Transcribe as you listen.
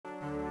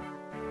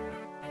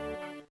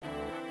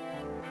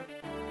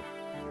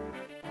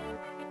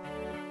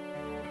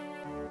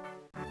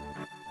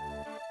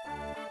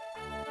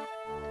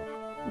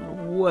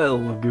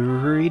Well,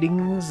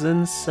 greetings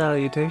and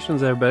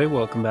salutations, everybody.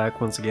 Welcome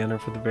back once again,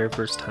 and for the very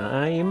first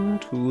time,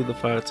 to the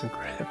Farts and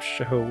Crap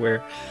Show,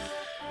 where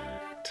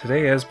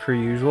today, as per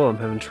usual, I'm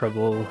having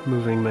trouble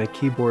moving my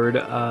keyboard,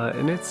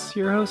 and it's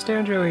your host,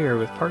 Andrew, here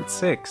with part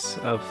 6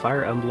 of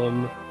Fire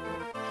Emblem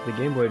for the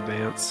Game Boy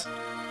Advance,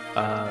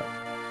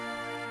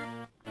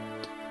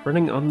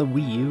 running on the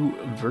Wii U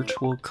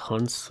Virtual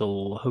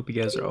Console. Hope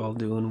you guys are all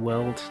doing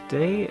well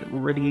today,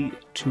 and ready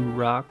to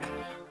rock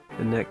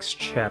the next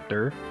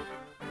chapter.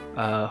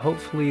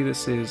 Hopefully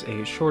this is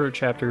a shorter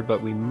chapter, but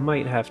we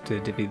might have to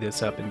divvy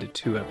this up into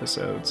 2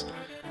 episodes.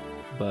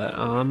 But,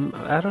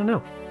 I don't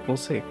know. We'll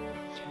see.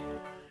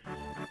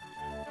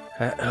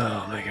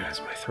 Oh my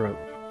goodness, my throat.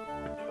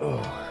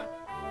 Oh.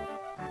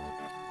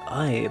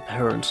 I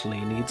apparently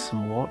need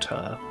some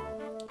water.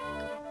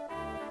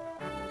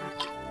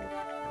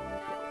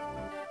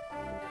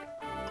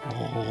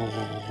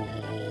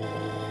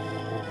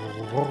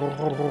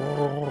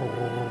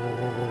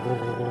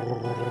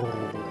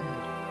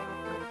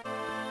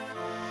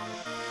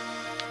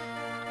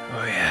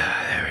 Oh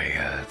yeah, there we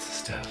go, that's the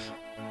stuff.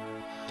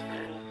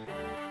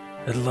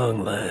 At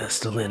long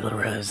last, Lyn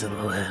arrives in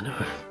the land.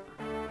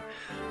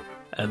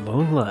 At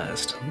long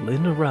last,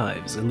 Lyn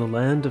arrives in the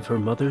land of her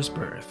mother's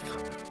birth.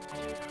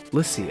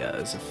 Lycia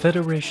is a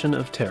federation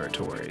of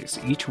territories,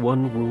 each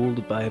one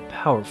ruled by a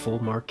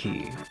powerful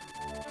marquis.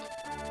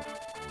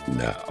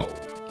 Now,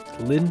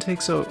 Lyn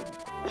takes over.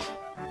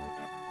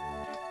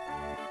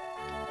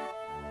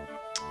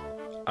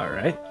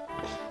 Alright.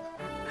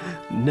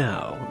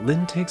 Now,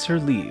 Lyn takes her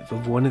leave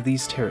of one of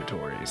these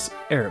territories,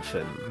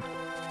 Arifin,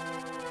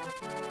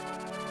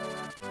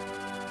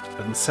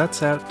 and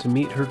sets out to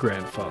meet her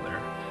grandfather.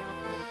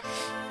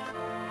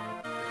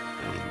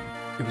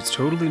 It was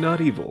totally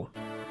not evil,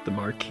 the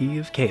Marquis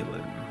of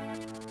Kalen.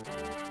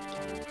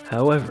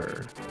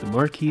 However, the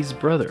Marquis's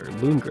brother,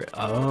 Lundgren.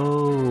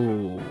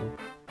 Oh.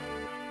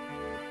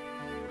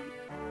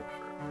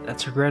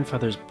 That's her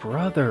grandfather's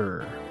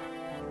brother.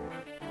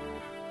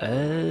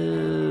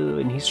 Oh,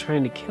 and he's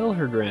trying to kill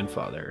her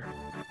grandfather.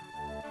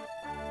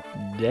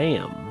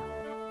 Damn.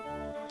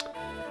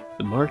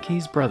 The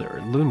Marquis's brother,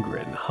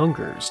 Lundgren,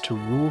 hungers to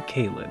rule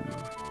Kalen.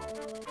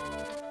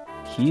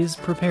 He is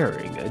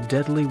preparing a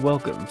deadly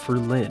welcome for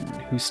Lyn,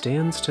 who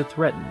stands to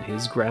threaten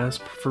his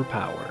grasp for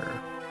power.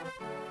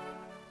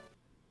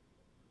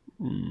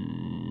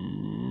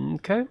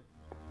 Okay.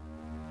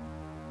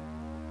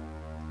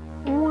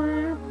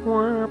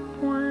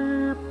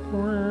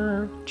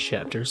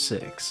 Chapter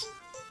 6.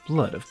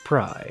 Blood of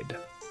Pride.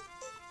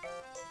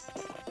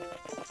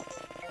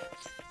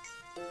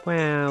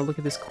 Wow, look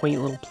at this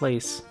quaint little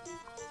place.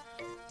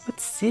 What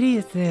city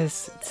is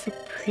this? It's so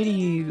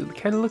pretty. It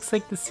kind of looks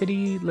like the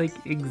city, like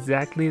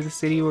exactly the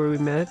city where we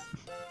met.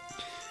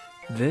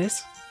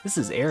 This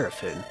is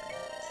Arifin.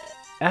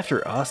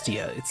 After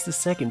Ostia, it's the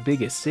second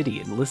biggest city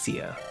in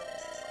Lycia.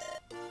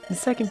 The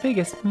second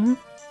biggest, It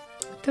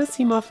does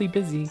seem awfully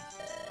busy.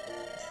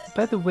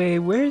 By the way,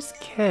 where's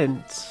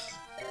Kent?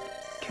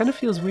 Kinda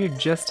feels weird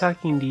just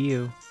talking to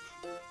you.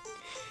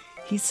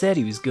 He said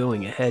he was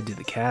going ahead to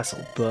the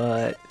castle,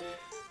 but...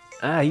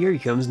 here he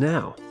comes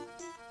now.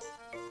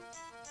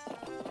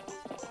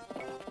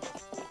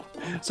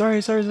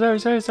 Sorry.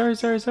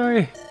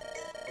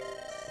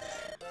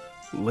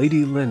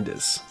 Lady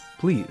Lindis,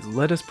 please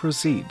let us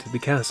proceed to the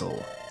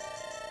castle.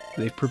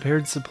 They've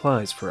prepared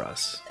supplies for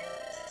us.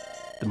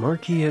 The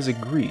Marquis has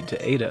agreed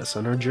to aid us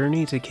on our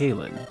journey to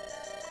Kalen.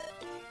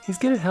 He's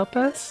gonna help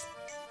us?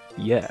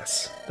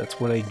 Yes,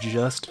 that's what I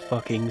just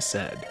fucking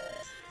said.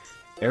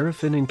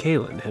 Arifin and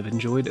Kalen have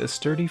enjoyed a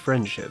sturdy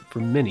friendship for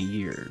many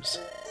years.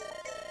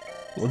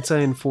 Once I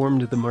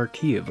informed the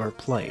Marquis of our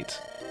plight,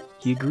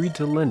 he agreed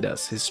to lend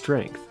us his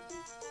strength.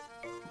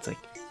 It's like,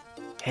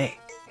 hey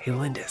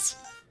Lindis.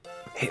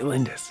 Hey,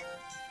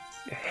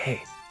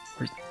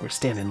 we're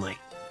standing like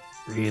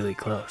really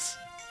close.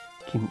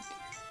 If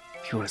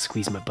you want to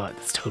squeeze my butt,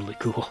 that's totally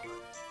cool.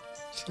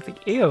 She's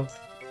like, ew.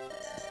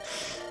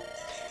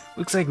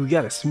 Looks like we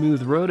got a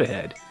smooth road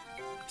ahead.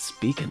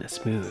 Speaking of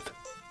smooth,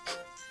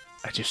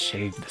 I just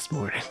shaved this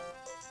morning.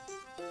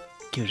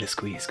 Give it a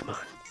squeeze, come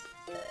on.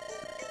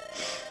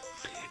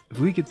 If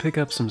we could pick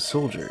up some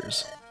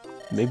soldiers,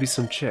 maybe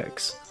some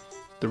chicks,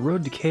 the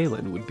road to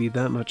Kalen would be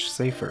that much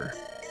safer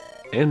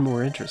and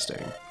more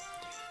interesting.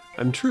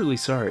 I'm truly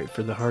sorry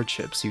for the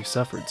hardships you've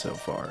suffered so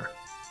far.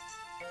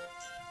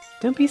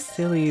 Don't be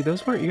silly,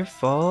 those weren't your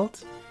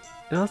fault.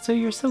 And also,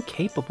 you're so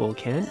capable,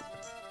 Kent.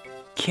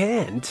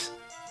 Kent?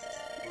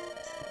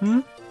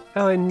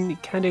 Oh,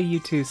 and kinda you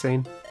too,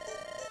 Sane.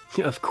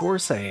 Of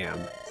course I am.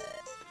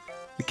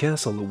 The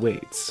castle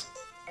awaits.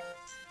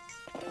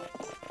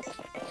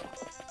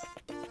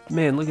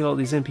 Man, look at all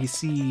these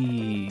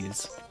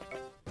NPCs.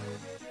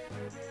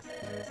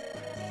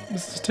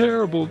 This is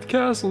terrible. The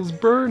castle's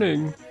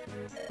burning.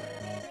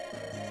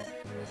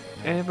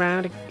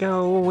 Everywhere to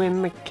go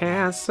when the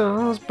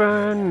castle's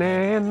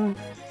burning.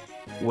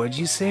 What'd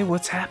you say?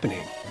 What's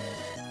happening?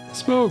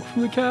 Smoke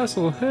from the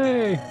castle.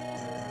 Hey!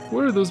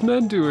 What are those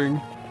men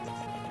doing?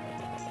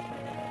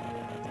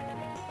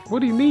 What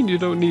do you mean you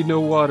don't need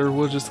no water?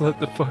 We'll just let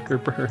the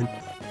fucker burn.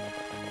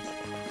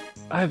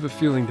 I have a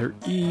feeling they're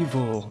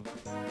evil.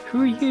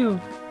 Who are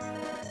you?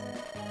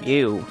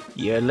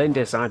 You're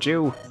Lindis, aren't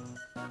you?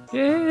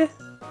 Yeah.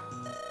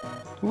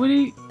 What do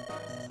you...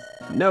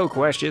 No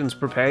questions,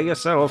 prepare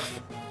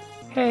yourself.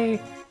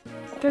 Hey,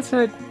 that's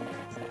not...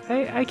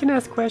 I can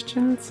ask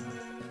questions.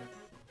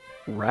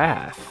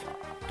 Wrath.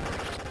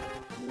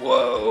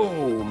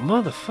 Whoa,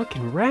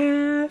 motherfucking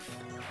Wrath.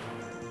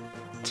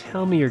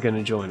 Tell me you're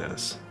gonna join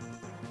us.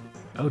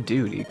 Oh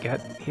dude, he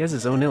has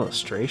his own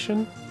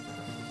illustration?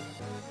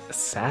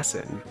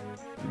 Assassin.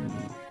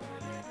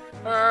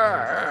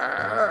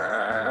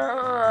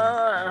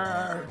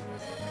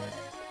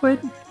 What?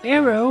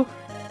 Arrow?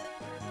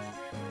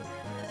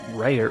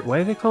 Ryder. Why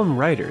do they call him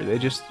Ryder? They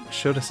just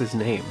showed us his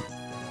name.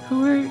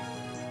 Who are...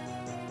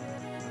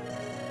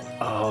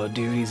 Oh,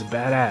 dude, he's a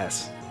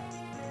badass.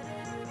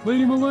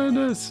 Lady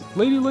Melandis!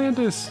 Lady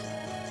Landis!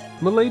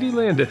 Milady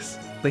Landis!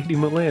 Lady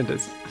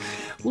Melandis.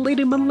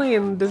 Lady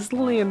Melandis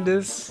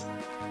Landis.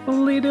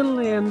 Lady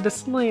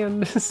Landis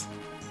Landis.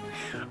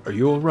 Are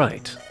you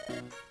alright?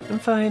 I'm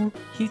fine.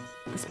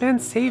 This man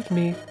saved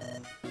me.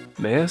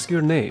 May I ask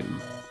your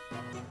name?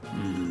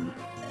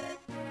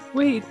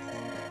 Wait.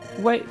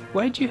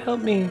 Why'd you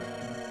help me?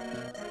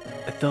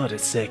 I thought a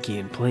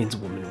Sakian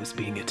plainswoman was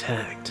being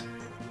attacked.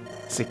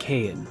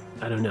 Sakaean,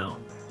 I don't know.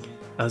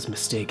 I was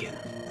mistaken.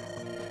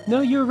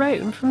 No, you're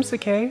right. I'm from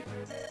Sakai.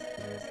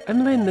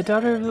 I'm Lynn, the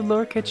daughter of the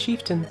Lorca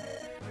chieftain.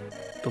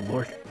 The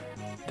Lorca?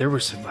 There were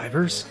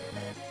survivors?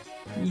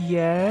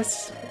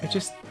 Yes. I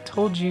just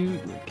told you.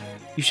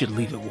 You should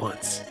leave at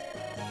once.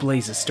 The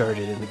blaze has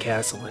started in the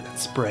castle and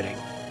it's spreading.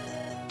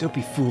 Don't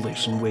be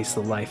foolish and waste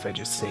the life I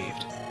just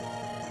saved.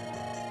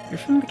 You're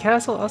from the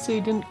castle? Also,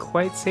 you didn't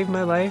quite save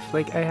my life.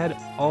 Like, I had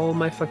all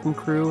my fucking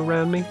crew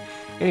around me.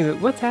 Anyway,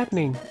 what's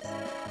happening?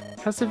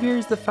 How severe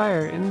is the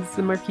fire? And is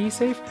the Marquis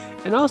safe?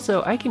 And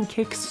also, I can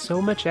kick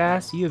so much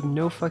ass, you have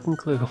no fucking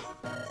clue.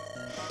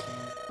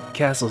 The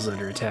castle's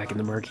under attack and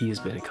the Marquis has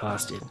been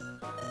accosted.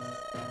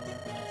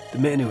 The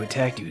man who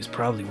attacked you is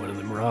probably one of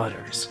the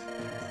marauders.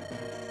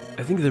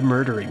 I think they're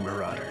murdering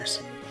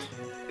marauders.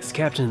 As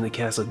captain of the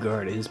castle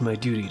guard, it is my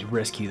duty to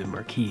rescue the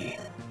Marquis.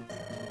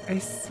 I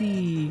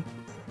see.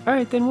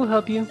 Alright, then we'll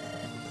help you.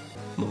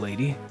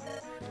 Milady?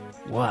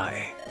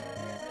 Why?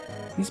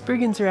 These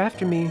brigands are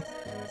after me.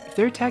 If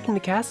they're attacking the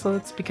castle,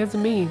 it's because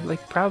of me,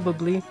 like,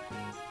 probably.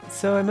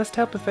 So I must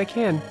help if I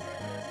can.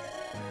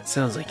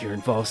 Sounds like you're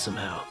involved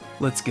somehow.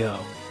 Let's go.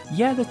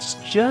 Yeah, that's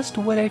just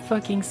what I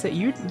fucking said.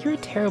 You're a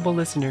terrible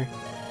listener.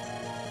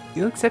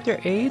 You'll accept our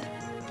aid?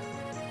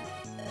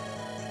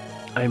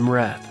 I'm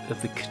Wrath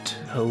of the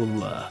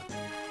Ktola.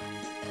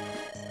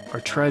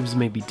 Our tribes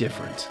may be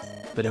different,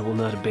 but I will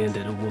not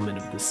abandon a woman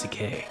of the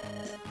Sakai.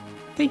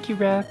 Thank you,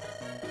 Wrath.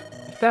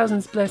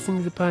 1,000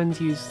 blessings upon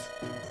you.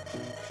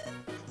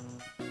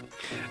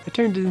 I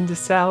turned into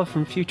Sal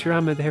from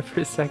Futurama there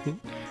for a second.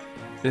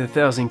 And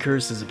 1,000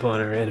 curses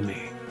upon our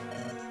enemy.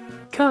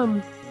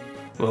 Come.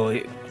 Well,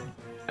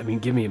 I mean,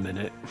 give me a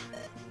minute.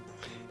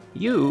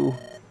 You?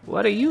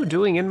 What are you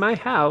doing in my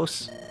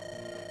house?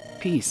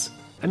 Peace.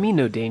 I mean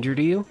no danger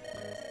to you.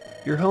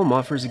 Your home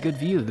offers a good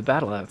view of the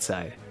battle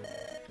outside.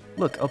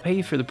 Look, I'll pay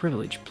you for the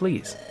privilege,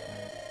 please.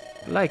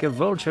 Like a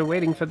vulture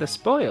waiting for the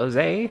spoils,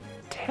 eh?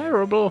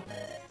 Terrible.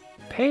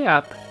 Pay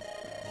up.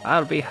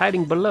 I'll be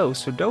hiding below,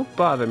 so don't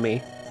bother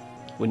me.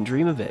 Wouldn't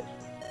dream of it.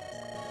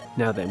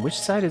 Now then, which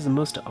side is the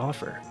most to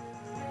offer?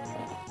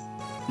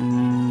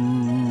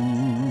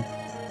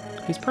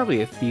 He's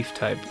probably a thief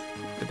type.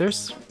 But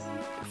there's...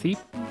 Thief?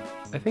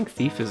 I think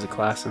thief is a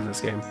class in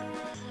this game.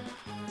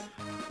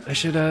 I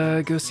should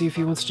go see if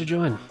he wants to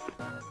join.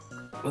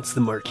 Once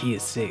the Marquis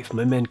is safe,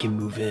 my men can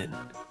move in.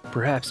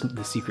 Perhaps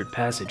the secret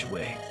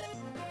passageway.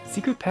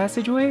 Secret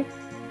passageway?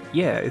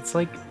 Yeah, it's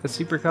like a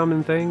super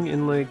common thing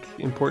in like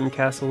important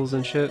castles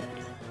and shit.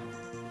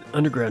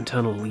 Underground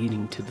tunnel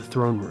leading to the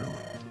throne room.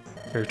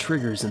 There are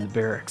triggers in the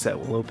barracks that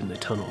will open the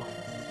tunnel.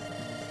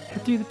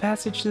 Head through the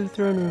passage to the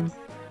throne room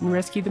and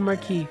rescue the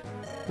Marquis.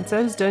 Once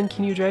that is done,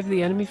 can you drive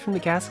the enemy from the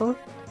castle?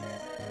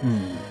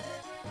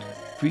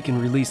 If we can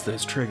release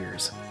those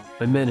triggers,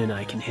 my men and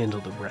I can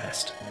handle the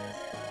rest.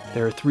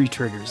 There are 3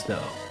 triggers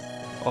though.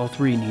 All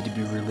 3 need to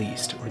be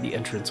released or the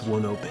entrance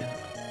won't open.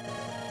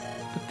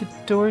 But the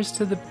doors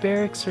to the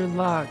barracks are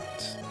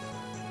locked.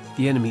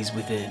 The enemy's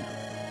within.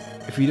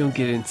 If we don't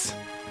get in... It's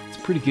a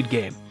pretty good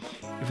game.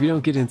 If we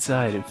don't get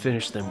inside and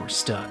finish them, we're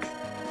stuck.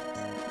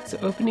 So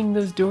opening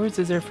those doors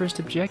is our first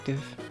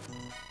objective.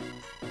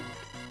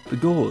 The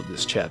goal of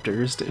this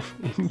chapter is to...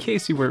 In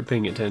case you weren't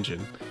paying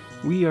attention,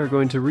 we are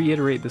going to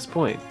reiterate this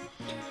point.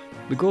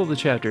 The goal of the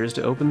chapter is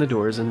to open the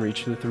doors and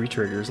reach the 3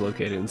 triggers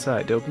located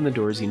inside. To open the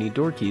doors, you need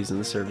door keys and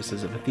the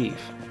services of a thief.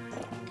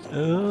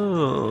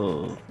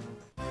 Oh...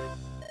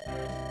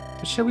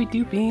 What shall we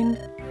do, Bean?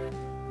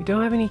 We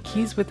don't have any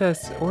keys with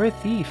us, or a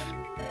thief.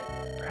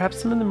 Perhaps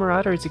some of the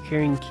marauders are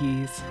carrying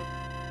keys.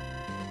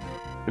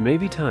 There may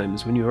be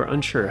times when you are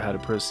unsure how to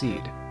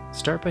proceed.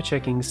 Start by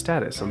checking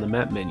status on the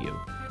map menu.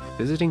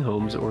 visiting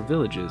homes or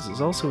villages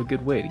is also a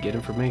good way to get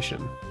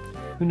information.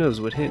 Who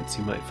knows what hints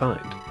you might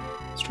find.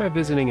 Let's try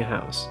visiting a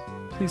house.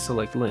 Please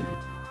select Lynn.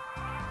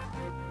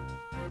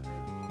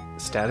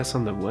 Status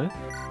on the what?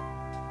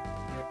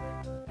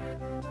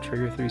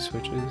 Trigger 3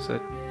 switches.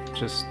 That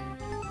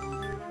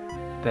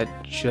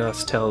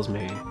just tells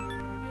me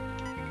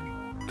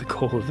the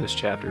goal of this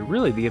chapter.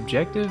 Really, the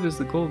objective is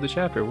the goal of the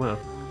chapter. Wow.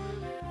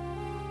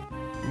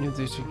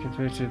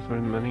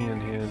 For money in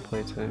hand,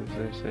 playtime.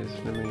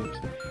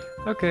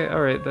 Okay,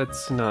 alright,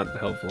 that's not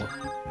helpful.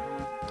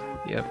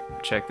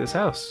 Yep, check this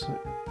house.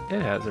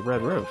 It has a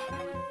red roof.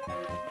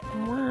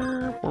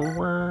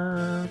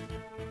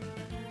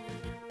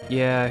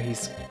 Yeah,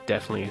 he's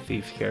definitely a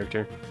thief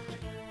character.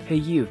 Hey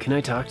you, can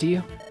I talk to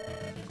you?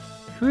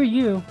 Who are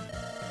you?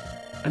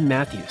 I'm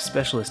Matthew,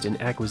 specialist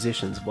in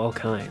acquisitions of all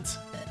kinds.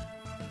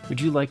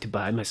 Would you like to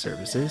buy my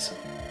services?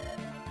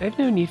 I have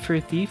no need for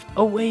a thief.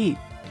 Oh wait!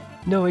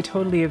 No, I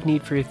totally have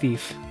need for a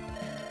thief.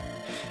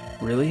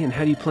 Really? And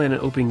how do you plan on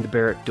opening the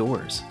barrack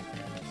doors?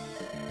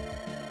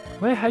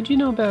 What? How'd you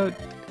know about...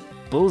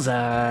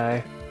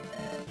 Bullseye!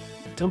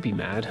 Don't be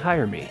mad,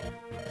 hire me.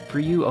 For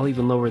you, I'll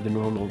even lower the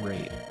normal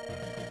rate.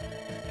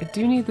 I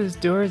do need those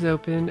doors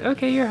open.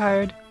 Okay, you're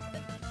hired.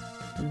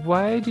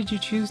 Why did you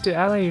choose to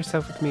ally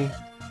yourself with me?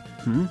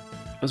 I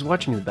was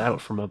watching the battle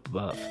from up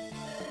above.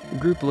 The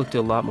group looked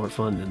a lot more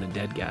fun than the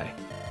dead guy.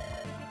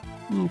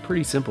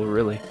 Pretty simple,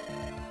 really.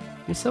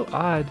 You're so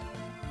odd.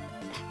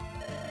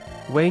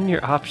 Weighing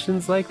your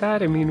options like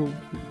that? I mean,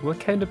 what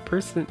kind of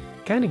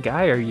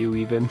guy are you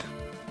even?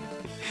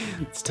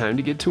 It's time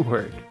to get to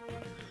work.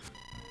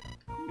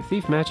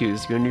 Thief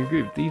Matthews, you and your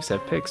group thieves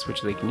have picks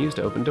which they can use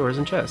to open doors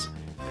and chests.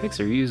 Picks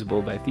are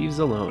usable by thieves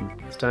alone.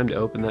 It's time to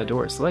open that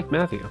door. Select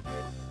Matthew.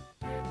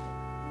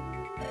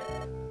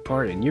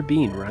 Pardon, you're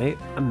Bean, right?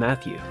 I'm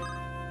Matthew.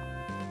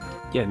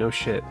 Yeah, no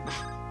shit.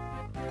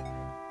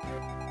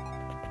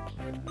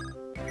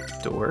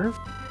 Door?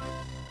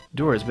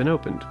 Door has been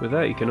opened. With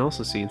that, you can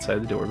also see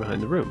inside the door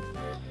behind the room.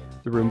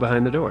 The room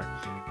behind the door.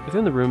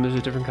 Within the room, there's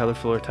a different color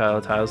floor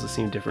tile. Tiles that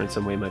seem different in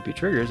some way might be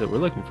triggers that we're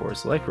looking for.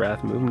 Select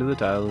Wrath, move them to the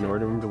tile in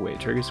order to wait.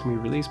 Triggers can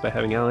be released by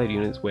having allied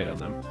units wait on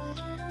them.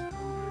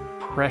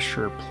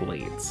 Pressure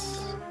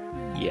plates.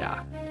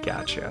 Yeah,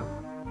 gotcha.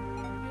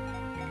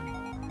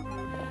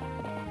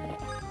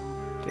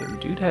 Damn,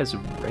 dude has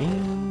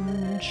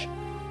range.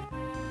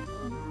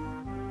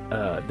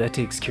 That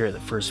takes care of the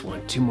first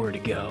one. 2 more to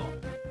go.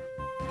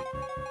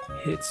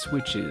 Hit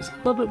switches.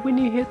 Love it when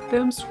you hit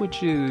them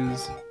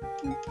switches.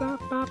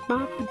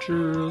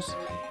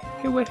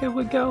 Here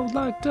we go,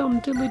 like dumb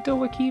dilly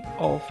do I keep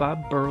all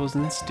 5 burrows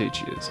and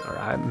stitches.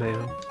 Alright,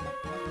 man.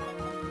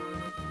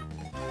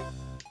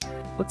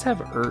 Let's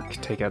have Urk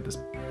take out this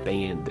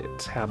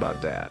bandit. How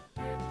about that?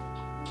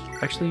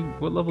 Actually,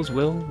 what level's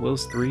Will?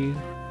 Will's 3.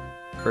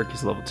 Urk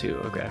is level 2,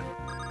 okay.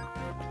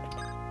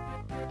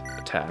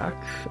 Attack,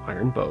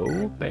 iron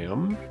bow,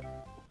 bam.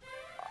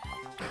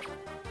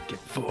 Get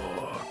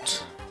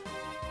fucked.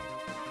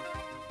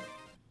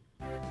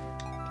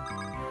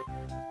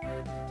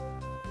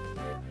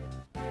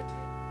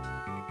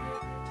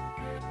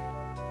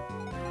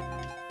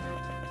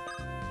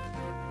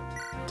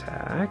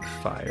 Attack,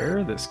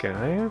 fire, this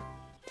guy.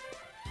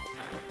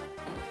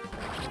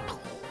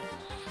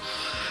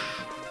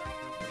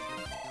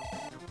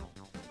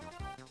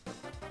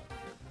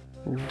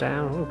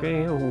 Down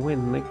go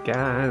when the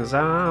guys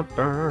are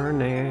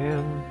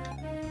burning.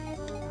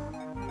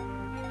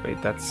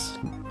 Wait, that's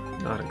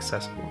not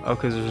accessible. Oh,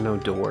 because there's no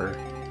door.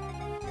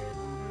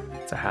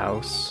 It's a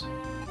house.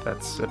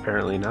 That's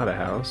apparently not a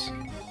house.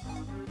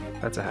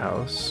 That's a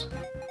house.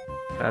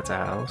 That's a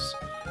house.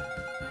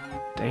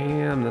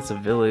 Damn, that's a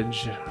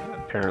village,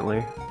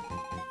 apparently.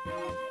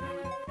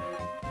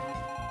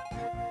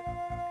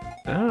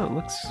 Oh, it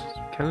looks...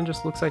 kind of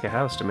just looks like a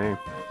house to me.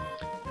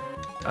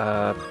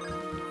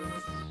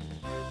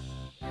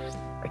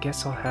 I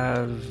guess I'll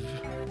have...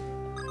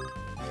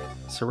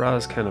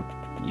 Sarah's kind of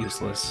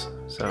useless,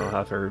 so I'll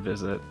have her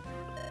visit.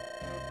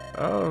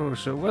 Oh,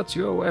 so what's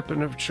your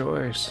weapon of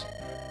choice?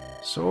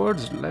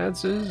 Swords,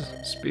 lances,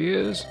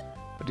 spears?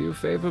 Or do you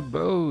favor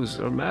bows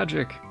or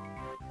magic?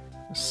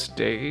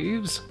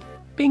 Staves?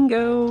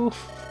 Bingo!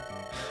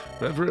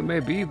 Whatever it may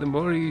be, the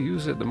more you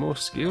use it, the more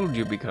skilled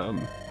you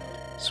become.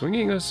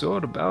 Swinging a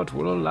sword about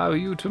will allow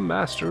you to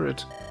master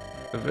it.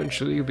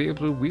 Eventually you'll be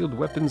able to wield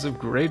weapons of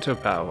greater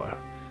power.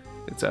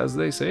 It's as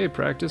they say,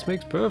 practice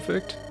makes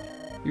perfect.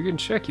 You can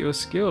check your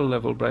skill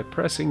level by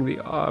pressing the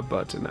R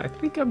button. I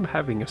think I'm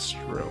having a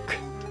stroke.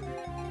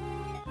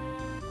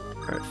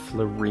 Alright,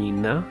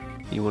 Florina.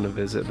 You want to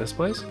visit this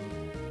place?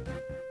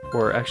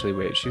 Or actually,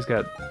 wait, she's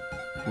got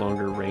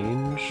longer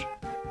range.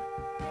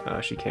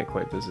 She can't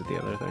quite visit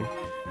the other thing.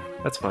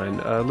 That's fine.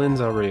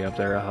 Lynn's already up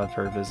there. I'll have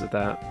her visit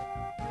that.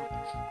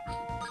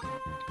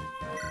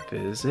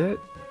 Visit?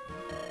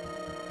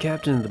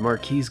 Captain of the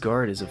Marquis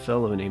Guard is a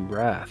fellow named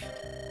Wrath.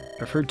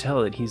 I've heard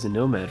tell that he's a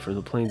nomad from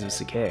the plains of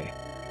Sakay.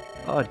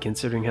 Odd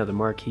considering how the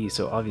Marquis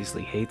so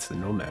obviously hates the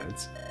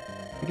nomads.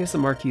 I guess the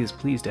Marquis is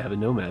pleased to have a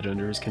nomad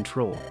under his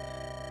control.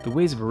 The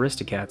ways of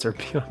Aristocats are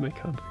beyond my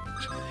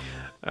comprehension.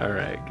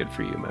 Alright, good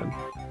for you, man.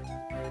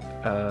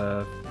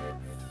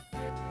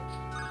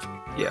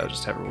 Yeah, I'll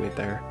just have her wait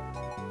there.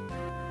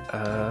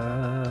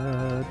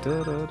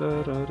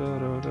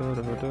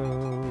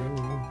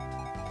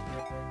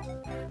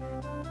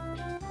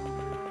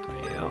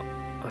 Yeah,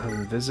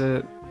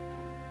 visit.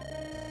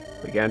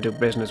 We can't do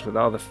business with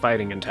all the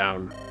fighting in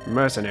town.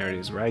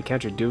 Mercenaries, right?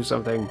 Can't you do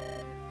something?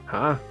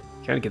 Huh?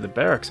 Can't get the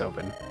barracks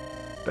open.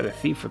 But a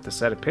thief with a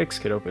set of picks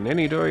could open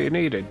any door you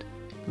needed.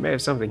 I may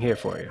have something here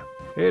for you.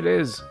 Here it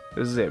is.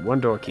 This is it. One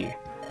door key.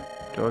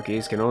 Door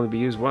keys can only be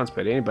used once,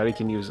 but anybody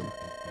can use them.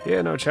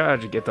 Here, no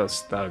charge to get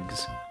those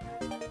thugs.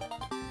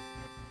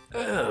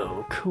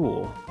 Oh,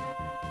 cool.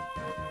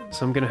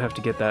 So I'm gonna have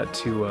to get that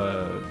to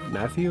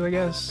Matthew, I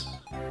guess?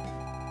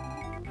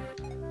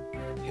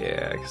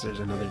 Yeah, because there's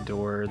another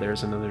door.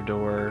 There's another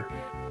door.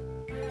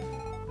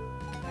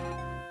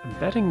 I'm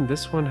betting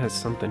this one has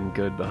something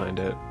good behind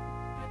it.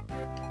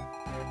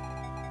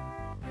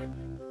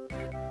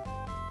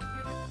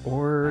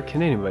 Or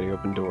can anybody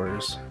open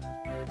doors?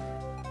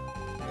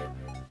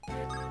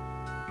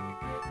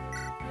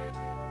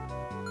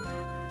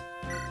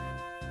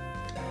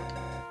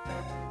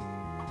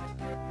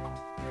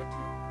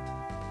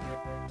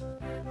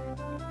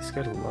 He's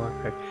got a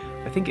lockpick.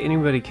 I think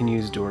anybody can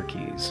use door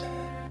keys.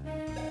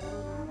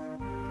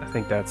 I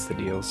think that's the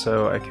deal.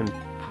 So I can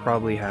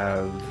probably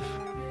have...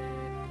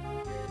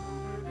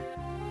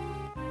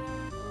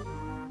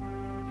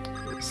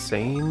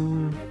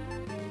 Sane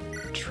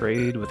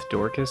trade with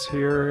Dorcas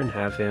here and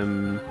have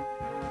him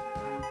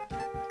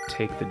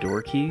take the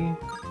door key.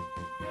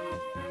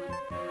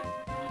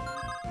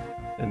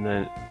 And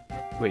then...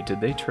 Wait,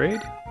 did they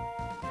trade?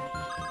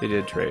 They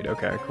did trade.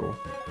 Okay, cool.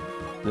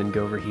 Then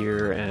go over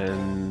here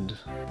and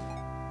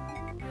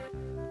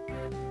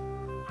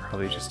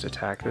probably just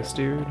attack this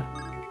dude.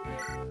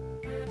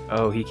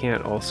 Oh, he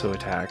can't also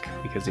attack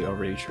because he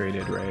already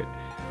traded, right?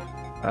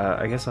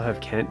 I guess I'll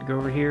have Kent go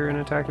over here and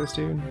attack this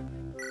dude.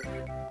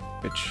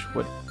 Which,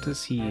 what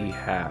does he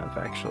have,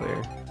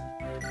 actually?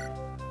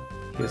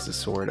 He has the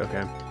sword,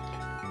 okay.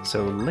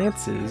 So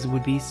lances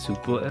would be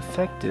super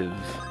effective.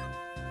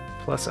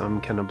 Plus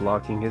I'm kind of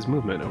blocking his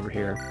movement over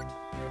here.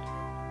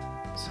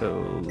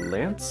 So,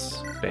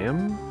 Lance,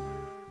 bam.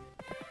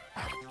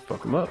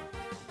 Fuck him up.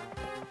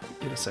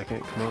 Get a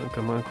second, come on,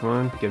 come on, come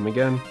on. Get him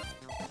again.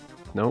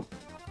 Nope,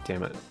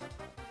 damn it.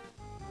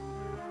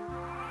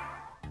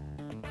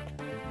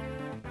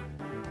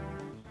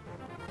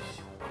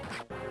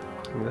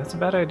 I mean, that's a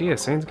bad idea.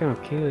 Sane's gonna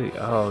kill you.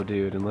 Oh,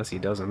 dude, unless he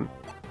doesn't.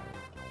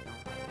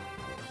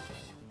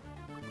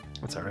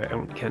 That's alright, I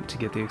want Kent to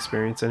get the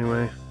experience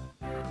anyway.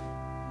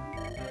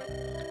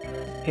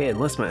 Hey,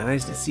 unless my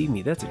eyes deceive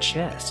me, that's a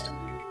chest.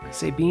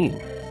 Say,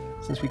 Bean,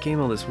 since we came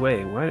all this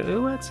way,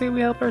 let's say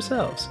we help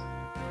ourselves.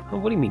 Oh,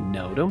 what do you mean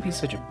no? Don't be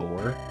such a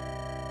bore.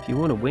 If you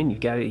want to win, you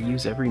gotta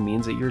use every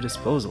means at your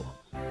disposal.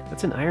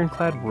 That's an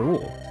ironclad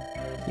rule.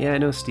 Yeah, I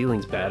know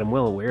stealing's bad, I'm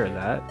well aware of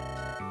that.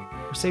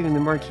 We're saving the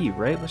marquee,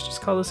 right? Let's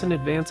just call this an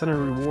advance on a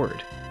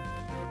reward.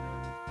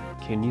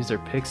 Can use their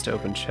picks to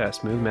open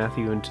chests. Move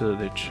Matthew into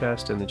the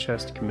chest and the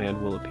chest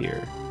command will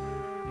appear.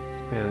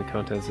 And the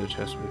contents of the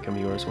chest will become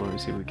yours. When we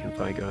see what we can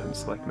find, go ahead and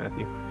select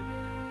Matthew.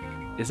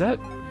 Is that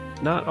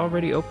not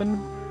already open?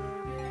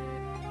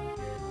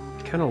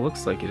 It kind of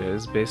looks like it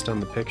is, based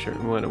on the picture.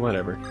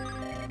 Whatever.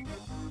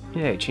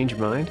 Hey, change your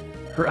mind?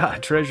 Hurrah!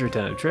 Treasure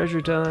time! Treasure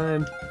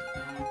time!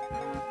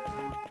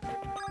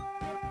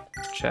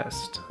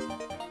 Chest.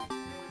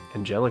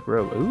 Angelic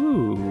robe.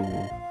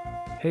 Ooh!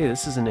 Hey,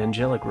 this is an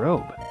angelic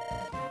robe.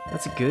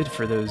 That's good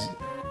for those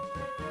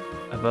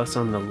of us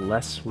on the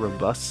less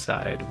robust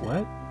side.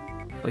 What?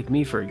 Like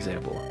me, for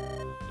example.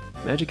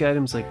 Magic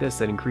items like this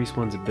that increase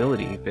one's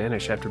ability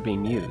vanish after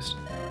being used.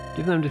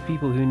 Give them to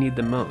people who need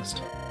them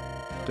most.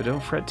 But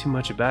don't fret too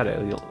much about it,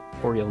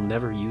 or you'll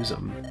never use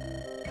them.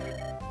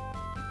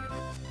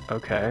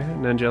 Okay,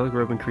 an angelic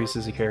robe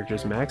increases a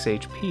character's max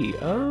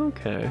HP.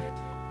 Okay.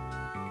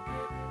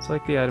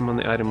 Select the item on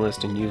the item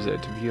list and use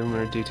it. To view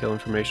more detailed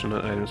information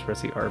on items,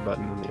 press the R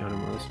button on the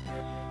item list.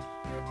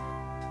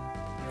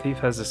 Thief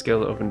has the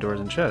skill to open doors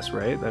and chests,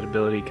 right? That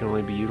ability can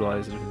only be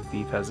utilized if the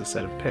thief has a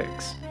set of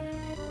picks.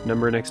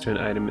 Number next to an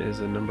item is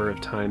a number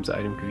of times the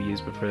item could be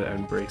used before the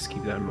item breaks.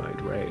 Keep that in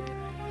mind, right?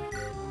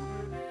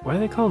 Why do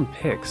they call them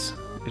picks?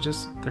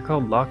 They're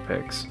called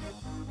lockpicks.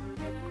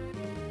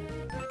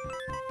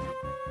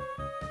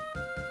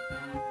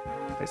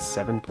 By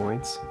 7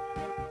 points.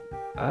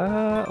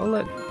 I'll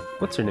let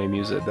what's her name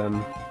use it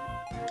then.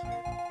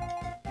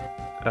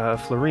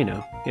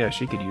 Florina. Yeah,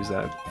 she could use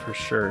that for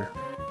sure.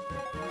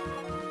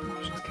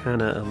 She's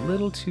kinda a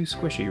little too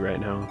squishy right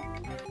now.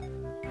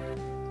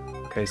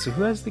 Okay, so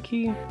who has the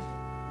key?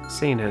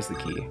 Sane has the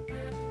key.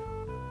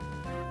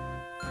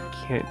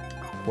 Can't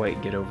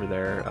quite get over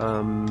there.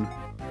 How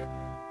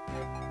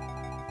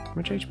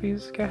much HP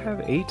does this guy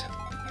have? 8?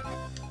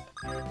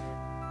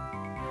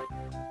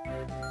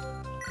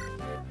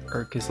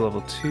 Urk is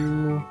level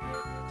 2.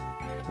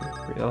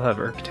 I'll have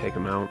Urk take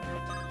him out.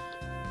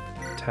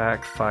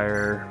 Attack,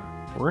 fire.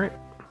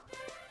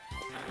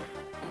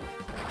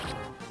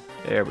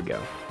 There we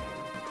go.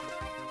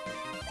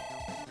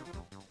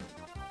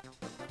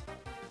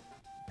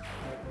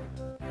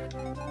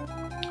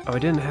 Oh, I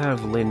didn't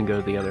have Lynn go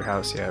to the other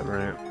house yet,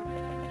 right?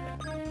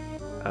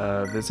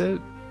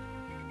 Visit?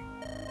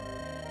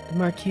 The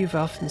Marquis of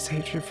Alphen's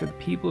hatred for the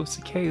people of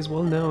Sakai is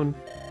well known.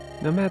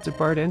 Nomads are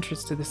barred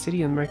entrance to the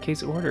city on the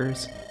Marquis'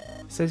 orders.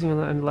 It says he will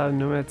not allow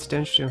nomad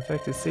stench to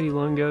infect the city.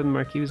 Long ago, the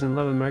Marquis was in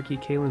love with Marquis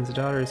Kaelin's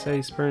daughter. Said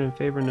he spurned in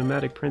favor of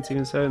nomadic prince,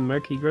 even so the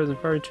Marquis grows in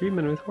far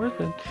treatment with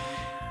Hortland.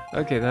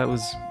 Okay, that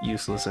was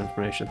useless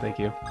information, thank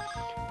you.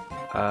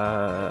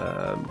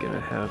 I'm gonna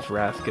have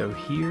Wrath go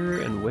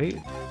here and wait.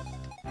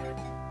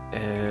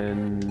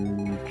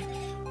 And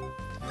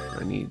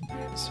I need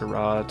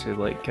Sarah to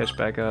like catch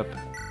back up.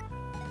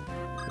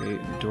 Wait,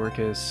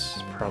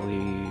 Dorcas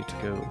probably to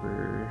go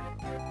over.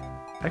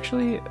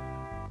 Actually,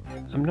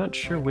 I'm not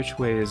sure which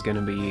way is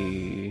gonna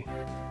be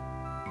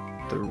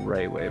the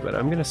right way, but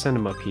I'm gonna send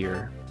him up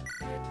here.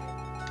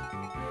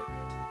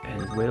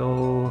 And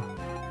we'll...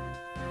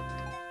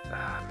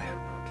 Ah, man,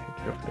 can't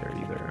get over there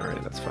either.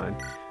 Alright, that's fine.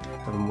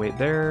 Have him wait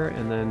there,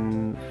 and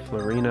then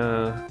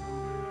Florina...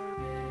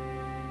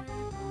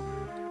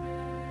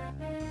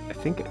 I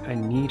think I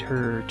need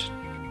her to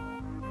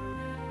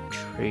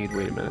trade.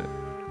 Wait a minute.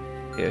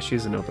 Yeah,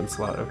 she's an open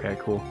slot. Okay,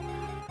 cool.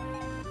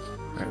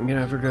 Alright, I'm gonna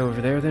have her go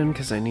over there then,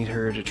 because I need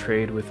her to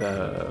trade with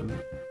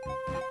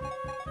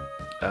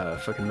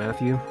fucking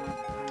Matthew.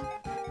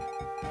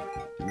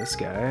 And this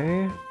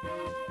guy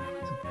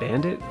is a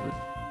bandit?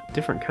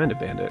 Different kind of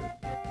bandit.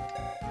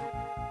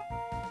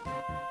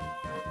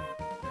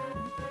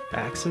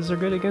 Axes are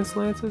good against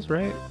lances,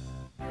 right?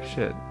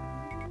 Shit.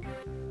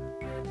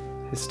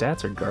 His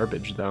stats are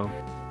garbage, though.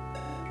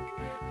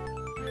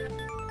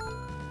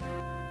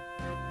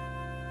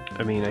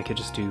 I mean, I could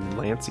just do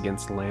lance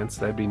against lance,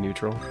 that'd be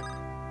neutral.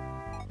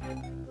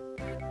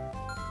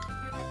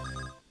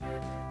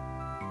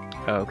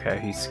 Oh, okay,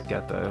 he's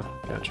got the...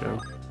 Gotcha.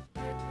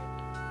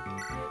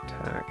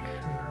 Attack.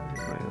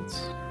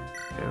 Lance.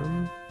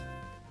 Down.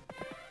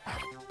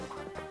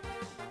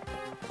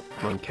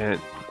 Come on,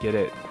 Kent. Get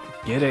it.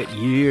 Get it,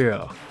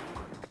 yeah!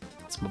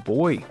 It's my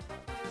boy.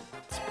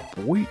 It's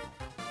my boy.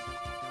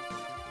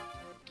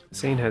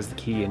 Sane has the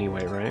key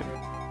anyway, right?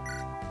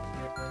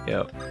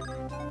 Yep.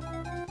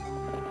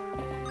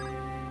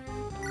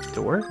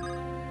 Door?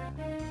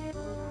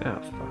 Oh,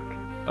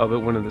 fuck. Oh,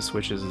 but one of the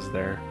switches is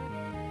there.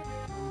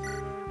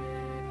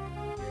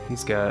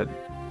 He's got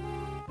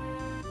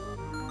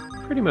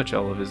pretty much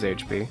all of his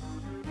HP.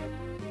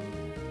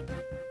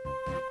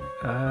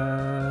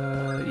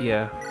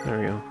 Yeah, there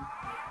we go.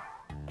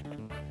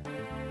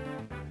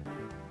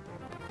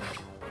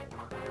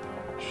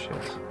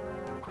 Shit.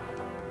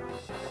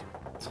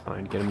 It's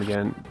fine, get him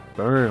again.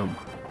 Boom!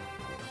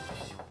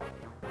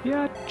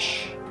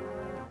 Yatch!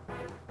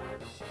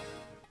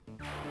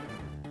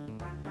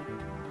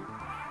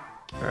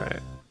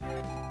 Alright.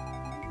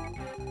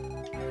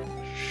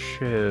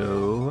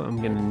 So, I'm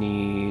gonna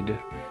need...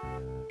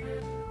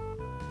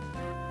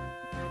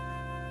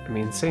 I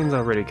mean, Sane's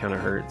already kind of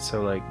hurt,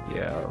 so like,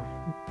 yeah,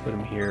 I'll put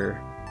him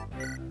here.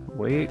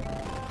 Wait.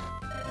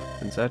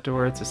 Opens that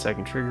door, it's a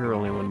second trigger,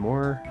 only one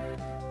more.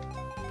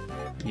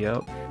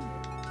 Yep.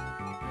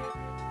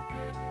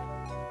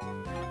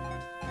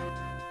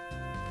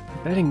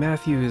 Betting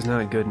Matthew is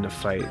not good in a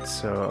fight,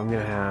 so I'm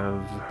gonna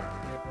have...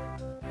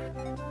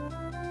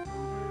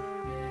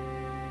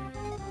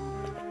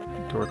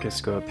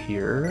 Dorcas go up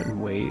here and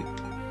wait.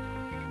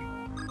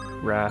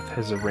 Wrath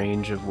has a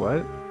range of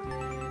what?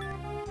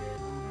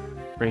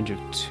 Range of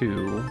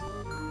 2.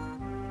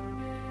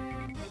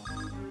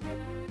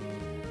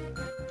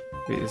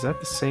 Wait, is that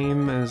the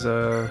same as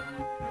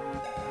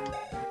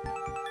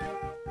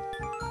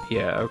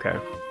Yeah, okay.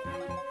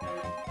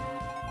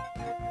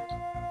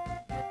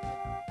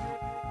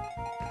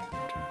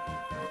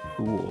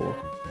 Cool.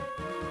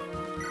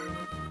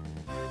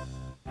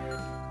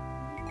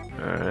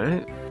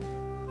 Alright.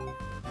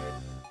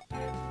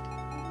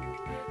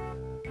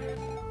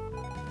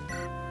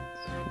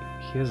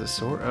 He has a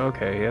sword?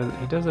 Okay,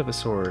 he does have a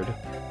sword.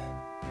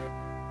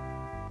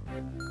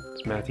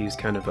 So Matthew's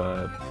kind of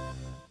a...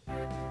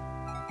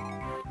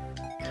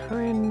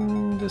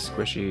 kinda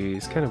squishy.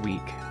 He's kind of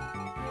weak.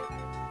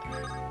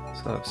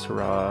 So I'll have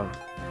Sarah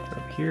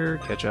up here,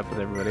 catch up with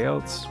everybody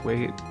else.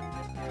 Wait.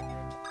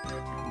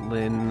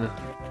 Lynn.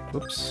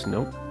 Whoops,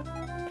 nope.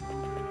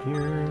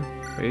 Here.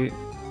 Wait.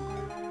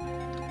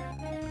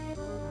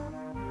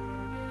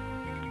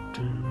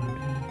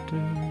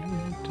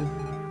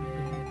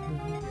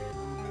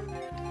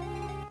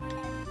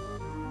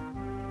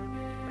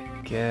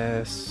 I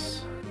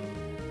guess...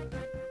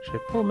 Should I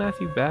pull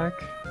Matthew back?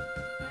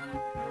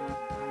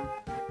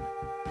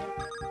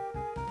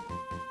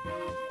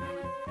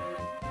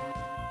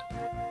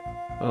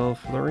 Well,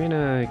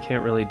 Florina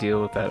can't really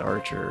deal with that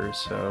archer,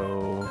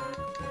 so...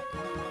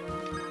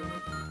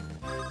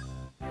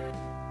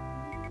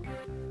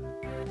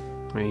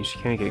 I mean, she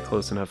can't get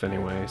close enough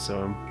anyway,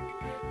 so...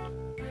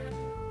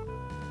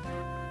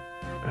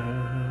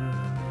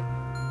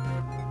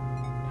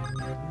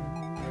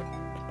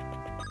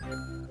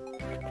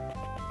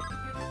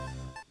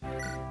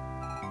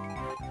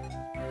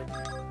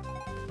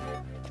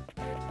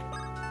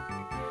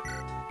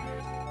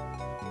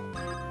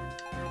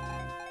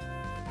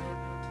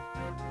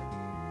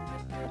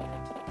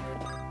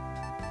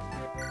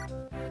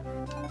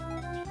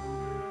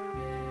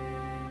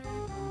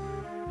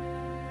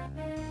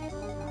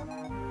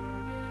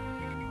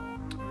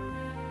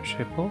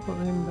 Should I pull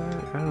him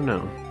back? I don't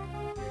know.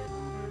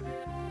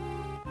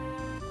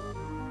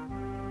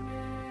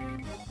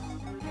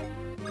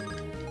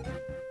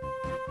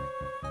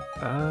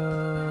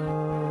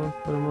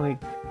 Put him like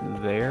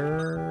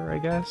there, I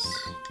guess.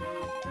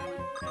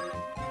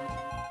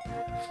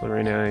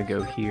 Florina,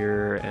 go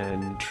here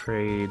and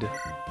trade.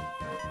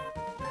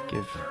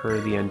 Give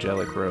her the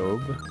angelic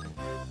robe.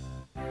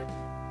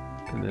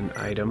 And then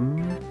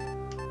item.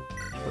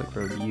 Angelic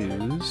robe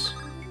use.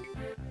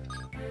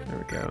 There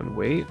we go, and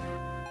wait.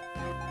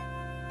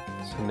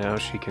 So now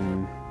she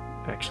can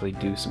actually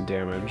do some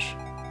damage.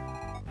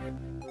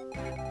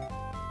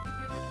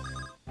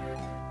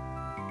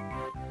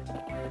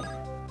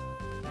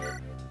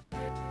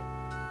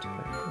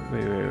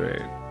 Wait.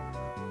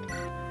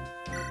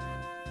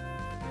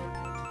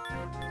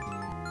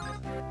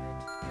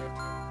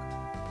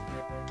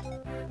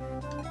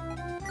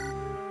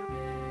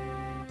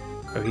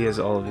 Oh, he has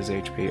all of his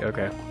HP.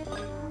 Okay.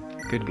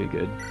 Good.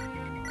 There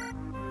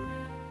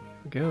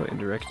we go,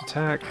 indirect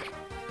attack.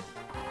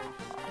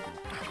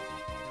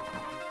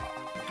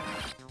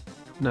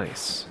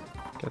 Nice.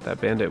 Got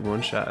that bandit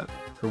one shot.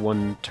 Or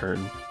one turn,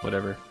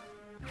 whatever.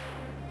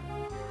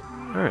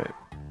 Alright.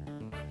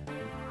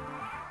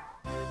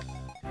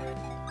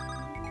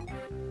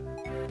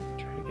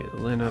 Try to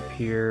get Lynn up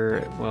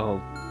here.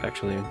 Well,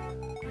 actually...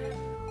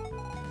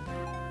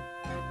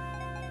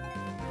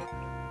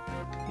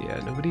 yeah,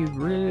 nobody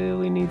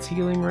really needs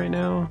healing right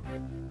now.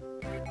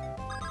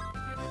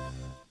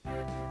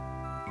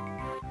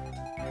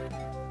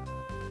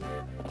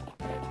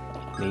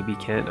 Maybe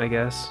Kent, I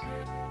guess.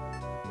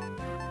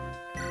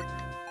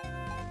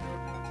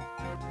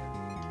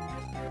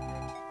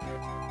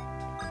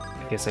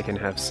 I guess I can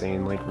have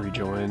Sane, like,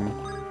 rejoin.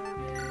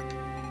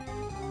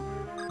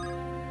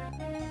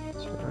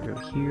 So I'll go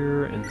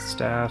here, and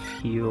staff,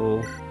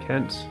 heal,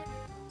 Kent.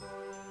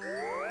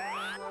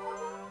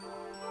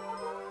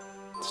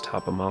 Let's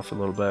top him off a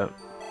little bit.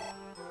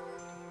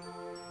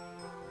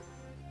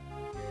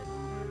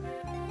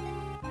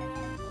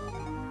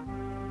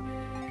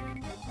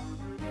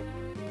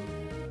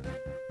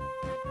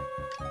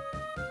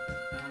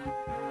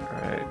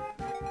 Alright.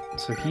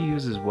 So he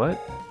uses what?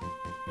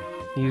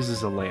 He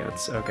uses a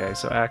lance. Okay,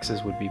 so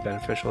axes would be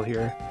beneficial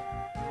here.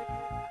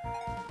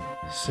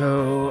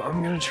 So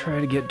I'm gonna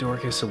try to get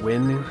Dorcas a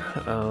win.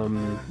 So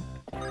I'm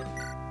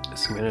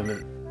gonna have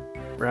a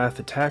Wrath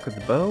attack with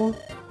the bow.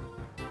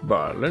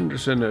 Bar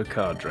Lenderson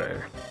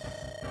Cadre.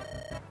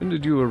 When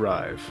did you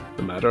arrive?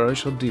 The matter I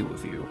shall deal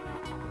with you.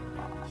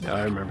 Yeah,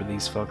 I remember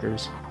these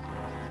fuckers.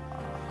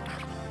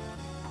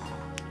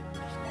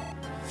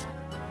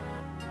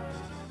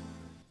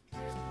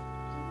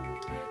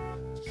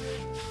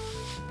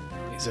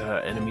 These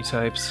enemy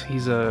types.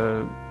 He's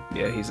a...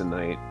 yeah, he's a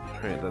knight.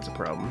 Alright, that's a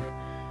problem.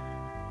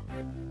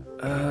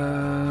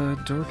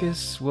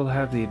 Dorcas will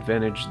have the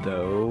advantage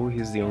though.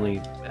 He's the only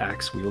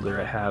axe wielder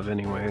I have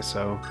anyway,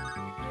 so...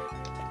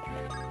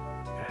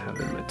 I have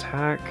him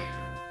attack.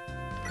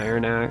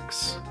 Iron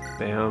axe.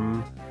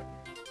 Bam.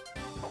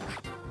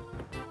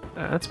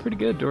 That's pretty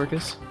good,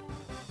 Dorcas.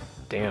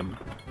 Damn.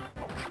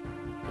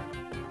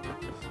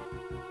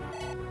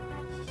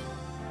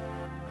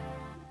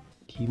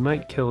 He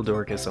might kill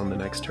Dorcas on the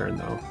next turn,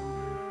 though.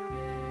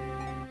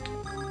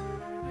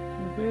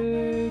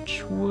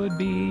 Which would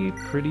be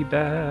pretty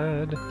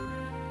bad.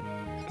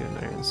 He's got an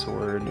iron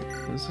sword.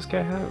 What does this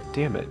guy have?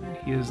 Damn it.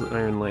 He has an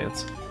iron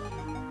lance.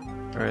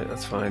 Alright,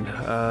 that's fine.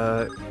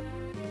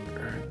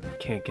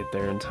 Can't get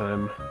there in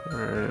time.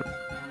 Alright.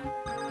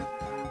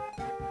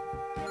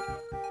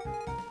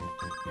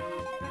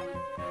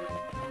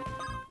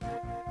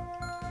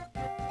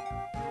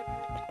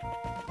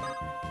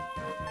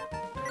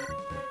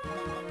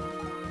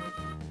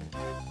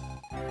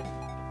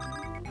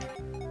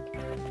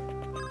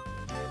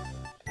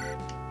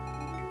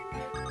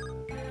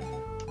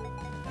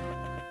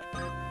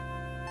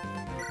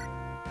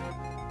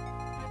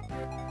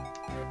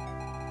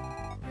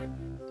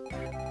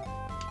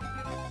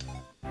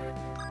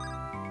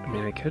 I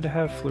mean, I could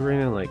have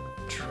Florina, like,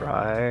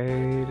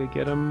 try to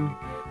get him.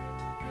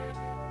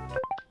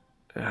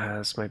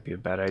 This might be a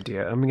bad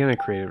idea. I'm gonna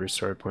create a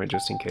restore point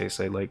just in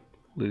case I, like,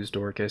 lose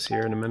Dorcas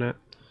here in a minute.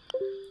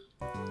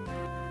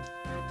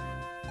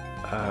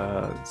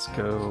 Let's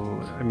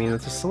go... I mean,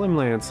 with a Slim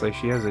Lance, like,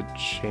 she has a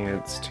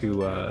chance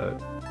to,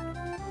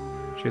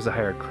 she has a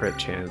higher crit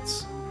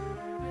chance.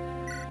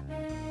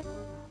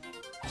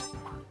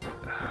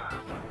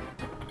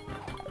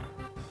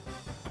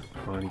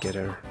 Come on, get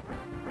her.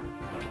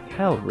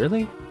 Hell,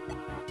 really?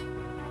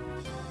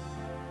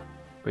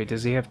 Wait,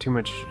 does he have too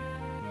much...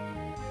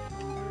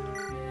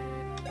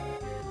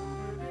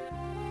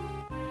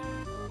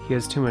 He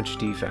has too much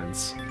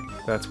defense.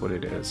 That's what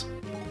it is.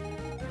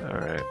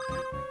 Alright.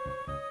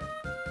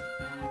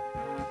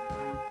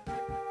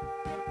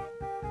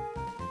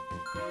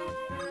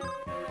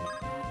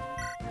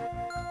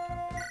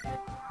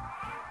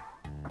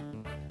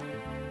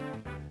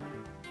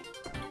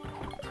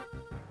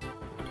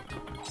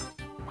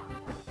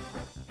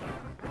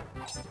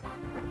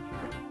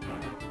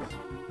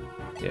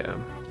 Yeah.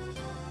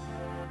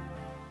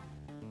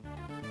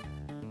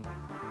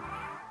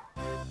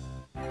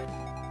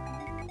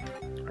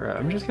 Alright,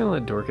 I'm just gonna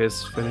let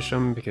Dorcas finish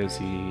him because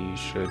he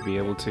should be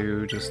able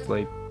to just,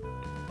 like,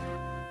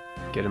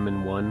 get him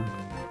in one.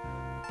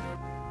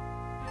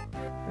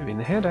 I mean,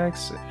 the hand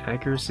axe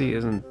accuracy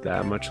isn't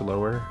that much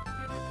lower.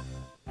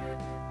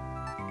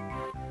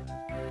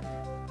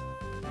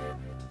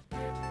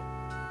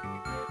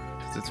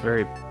 Because it's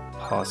very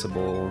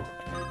possible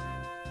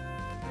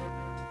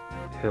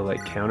he'll,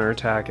 like,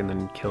 counterattack and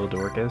then kill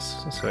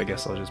Dorcas, so I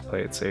guess I'll just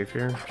play it safe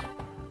here.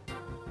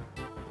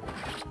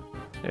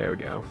 There we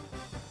go.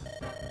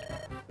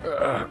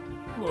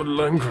 Lord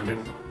Lundgren.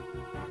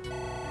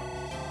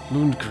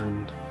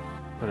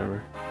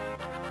 Whatever.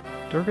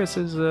 Dorcas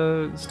is,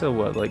 still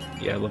what, like,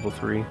 yeah, level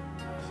 3.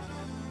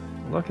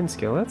 Luck and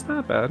skill, that's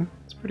not bad.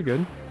 It's pretty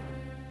good.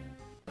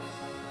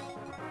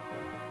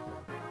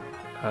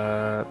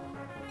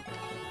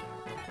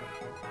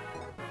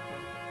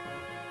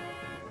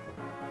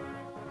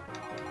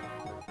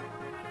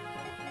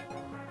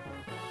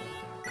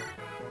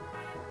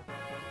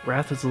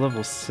 Wrath is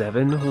level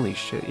 7? Holy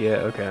shit, yeah,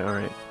 okay,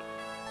 alright.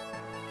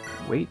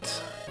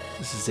 Wait.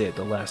 This is it,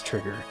 the last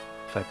trigger.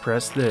 If I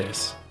press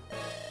this...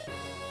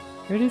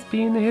 Here it is,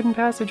 being the hidden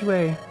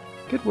passageway.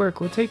 Good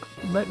work,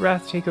 let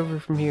Wrath take over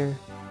from here.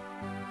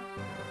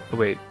 Oh,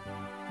 wait.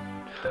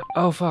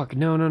 Oh, fuck,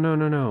 no.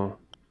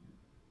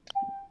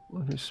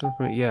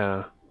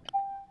 Yeah.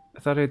 I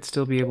thought I'd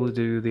still be able to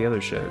do the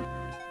other shit.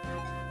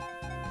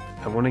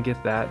 I want to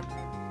get that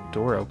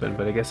door open,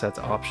 but I guess that's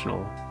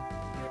optional.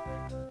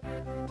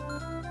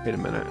 Wait a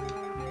minute.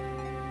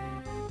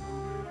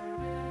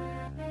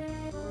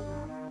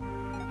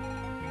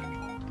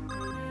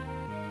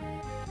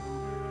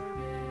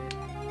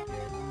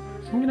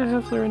 I'm gonna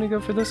have Florina go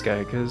for this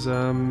guy, because,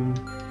 I mean,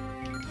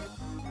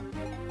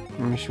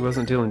 she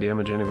wasn't dealing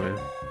damage anyway.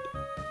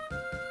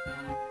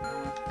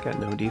 Got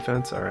no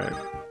defense? Alright.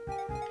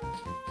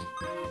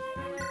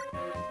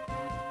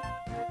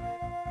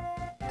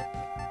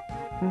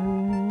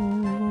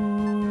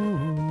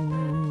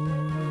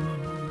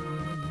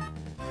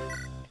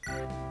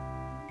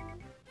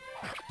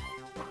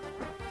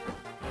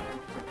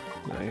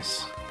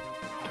 Nice.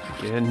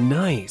 Again,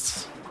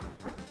 nice!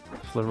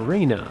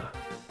 Florina!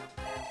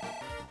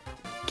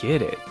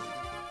 Get it.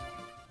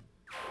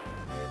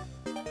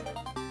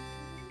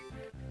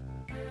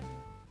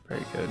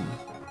 Very good.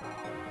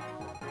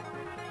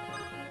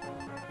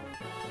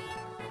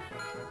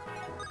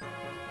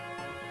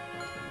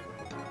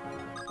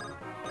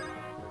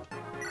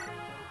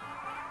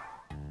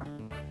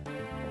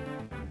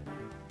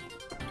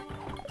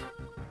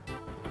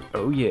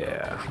 Oh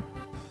yeah.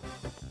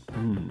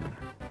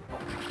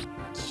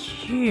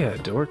 Yeah,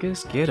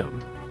 Dorcas, get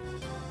him.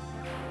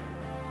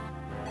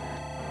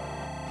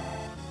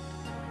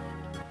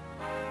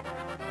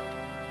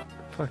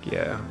 Fuck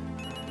yeah.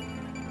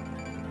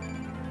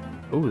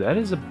 Oh, that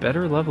is a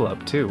better level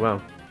up too,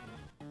 wow.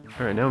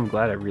 Alright, now I'm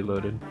glad I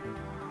reloaded.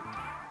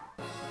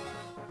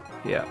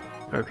 Yeah,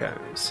 okay,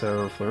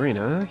 so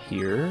Florina,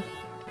 here,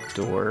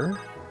 door,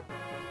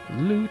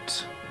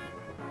 loot.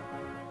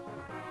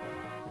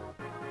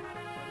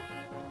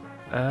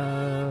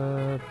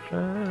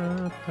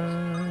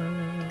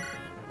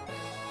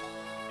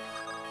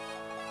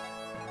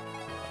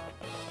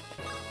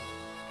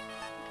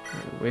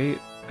 Wait,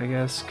 I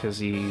guess, because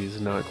he's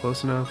not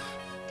close enough.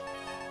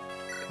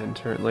 And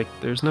turn, like,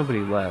 there's nobody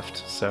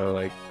left, so,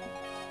 like,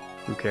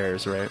 who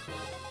cares, right?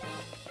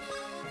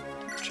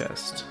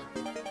 Chest.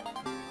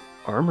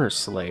 Armor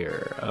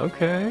Slayer,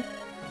 okay.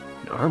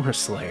 An Armor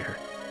Slayer.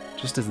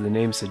 Just as the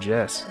name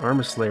suggests,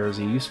 Armor Slayers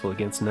are useful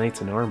against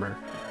knights in armor.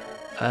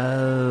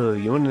 Oh,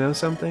 you want to know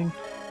something?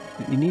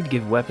 You need to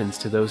give weapons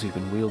to those who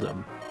can wield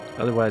them.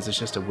 Otherwise, it's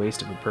just a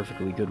waste of a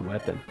perfectly good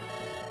weapon.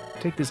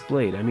 Take this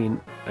blade. I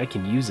mean, I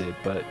can use it,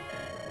 but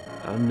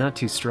I'm not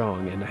too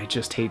strong, and I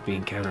just hate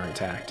being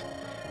counterattacked.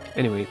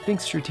 Anyway,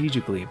 think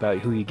strategically about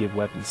who you give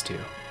weapons to.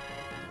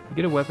 You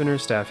get a weapon or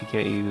staff you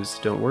can't use.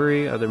 Don't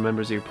worry, other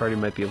members of your party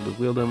might be able to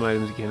wield them.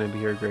 Items you cannot be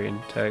here, great in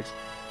text.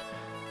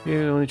 You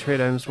can only trade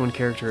items one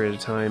character at a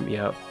time.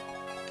 Yep.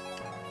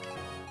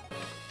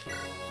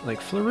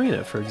 Like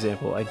Florina, for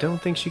example. I don't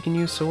think she can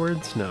use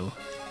swords. No.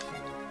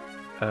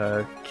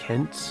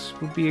 Kent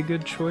would be a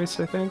good choice,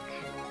 I think.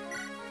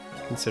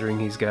 Considering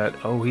he's got...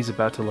 Oh, he's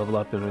about to level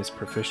up in his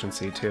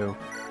proficiency, too.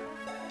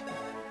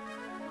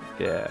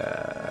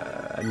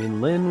 Yeah... I mean,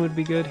 Lynn would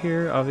be good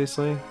here,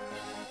 obviously.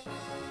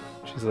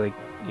 She's like,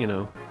 you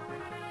know,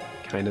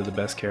 kind of the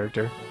best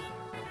character.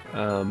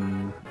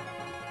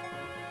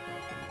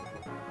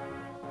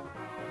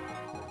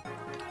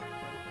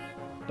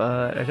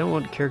 But I don't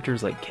want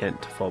characters like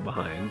Kent to fall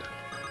behind.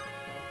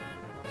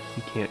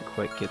 He can't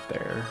quite get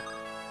there.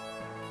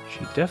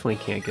 She definitely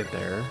can't get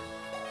there.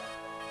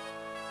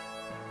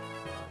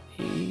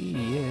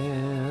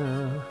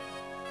 Yeah.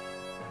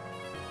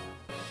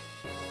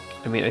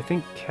 I mean, I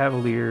think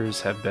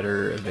Cavaliers have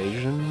better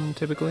evasion,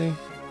 typically.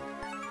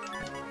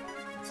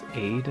 It's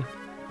aid.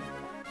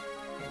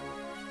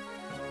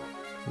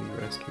 We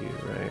rescue,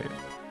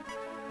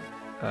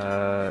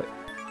 right.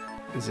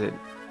 Is it...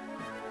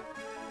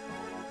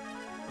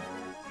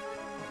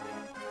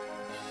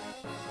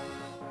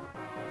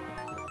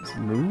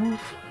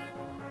 Move?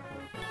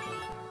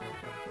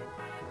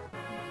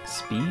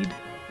 Speed?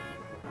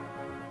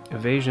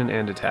 Evasion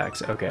and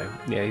attacks. Okay.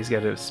 Yeah, he's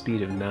got a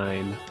speed of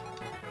 9.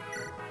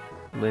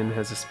 Lyn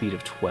has a speed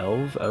of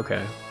 12?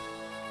 Okay.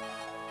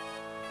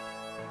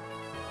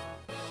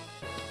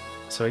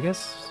 So I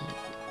guess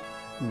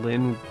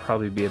Lyn would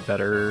probably be a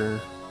better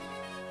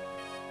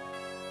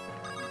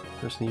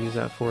person to use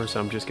that for, so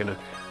I'm just gonna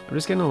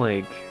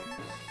like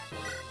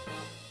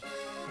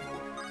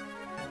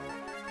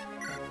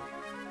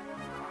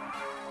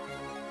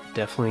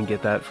definitely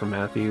get that for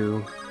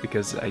Matthew,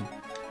 because I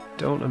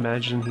don't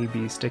imagine he'd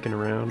be sticking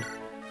around.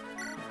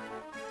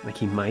 Like,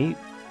 he might,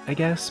 I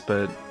guess,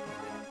 but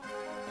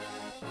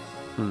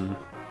you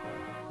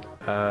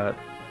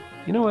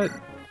know what?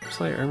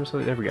 Slight armor,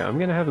 there we go. I'm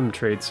gonna have him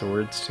trade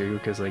swords too,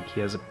 because like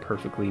he has a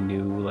perfectly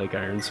new like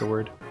iron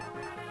sword.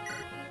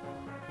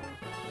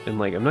 And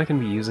like I'm not gonna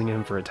be using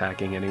him for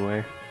attacking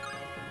anyway.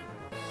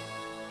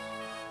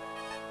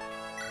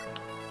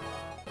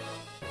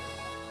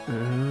 I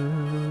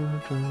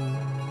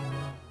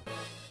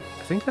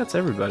think that's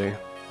everybody,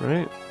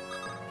 right?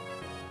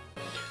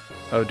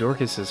 Oh,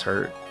 Dorcas is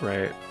hurt,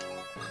 right.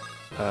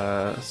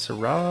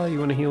 Sarah, you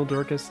want to heal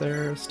Dorcas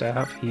there?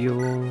 Staff,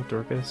 heal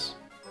Dorcas.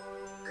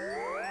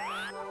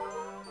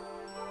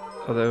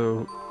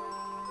 Although,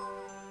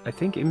 I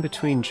think in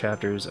between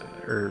chapters,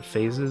 or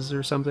phases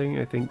or something,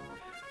 I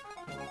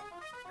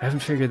haven't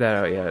figured that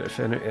out yet,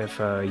 if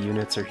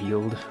units are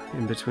healed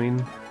in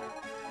between.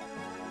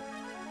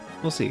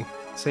 We'll see.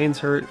 Sane's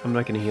hurt, I'm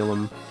not going to heal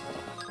him.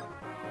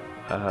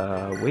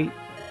 Wait.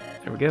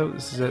 There we go,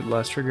 this is it,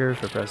 last trigger,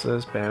 if I press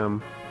this,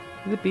 bam.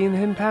 Let it be in the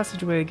hidden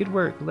passageway, good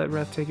work, let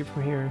Wrath take it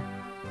from here.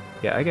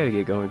 Yeah, I gotta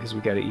get going, because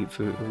we gotta eat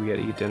food, we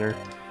gotta eat dinner.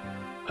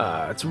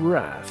 It's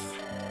Wrath.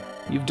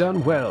 You've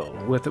done well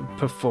with the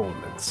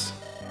performance.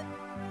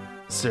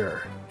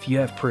 Sir, if you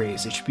have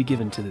praise, it should be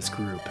given to this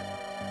group.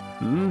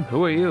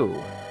 Who are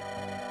you?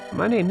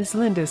 My name is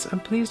Lindis,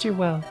 I'm pleased you're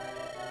well.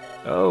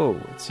 Oh,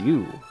 it's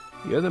you.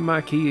 You're the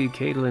Marquis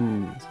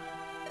Caitlins.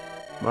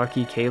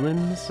 Marquis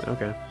Caitlins?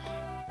 Okay.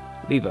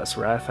 Leave us,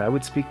 Wrath. I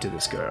would speak to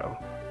this girl.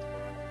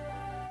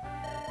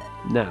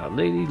 Now,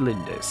 Lady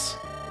Lindis,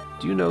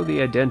 do you know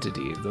the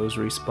identity of those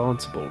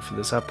responsible for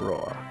this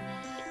uproar?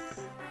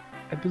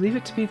 I believe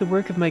it to be the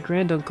work of my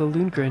granduncle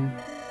Lundgren.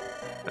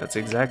 That's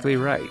exactly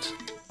right.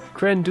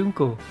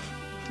 Granduncle.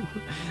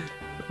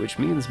 Which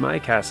means my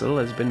castle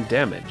has been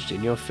damaged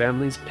in your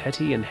family's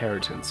petty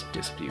inheritance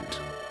dispute.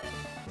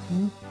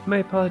 My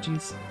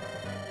apologies.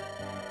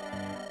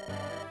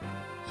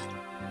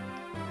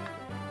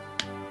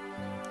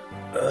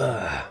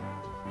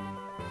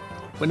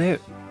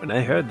 When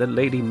I heard that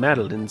Lady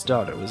Madeline's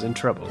daughter was in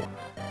trouble,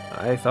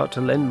 I thought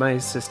to lend my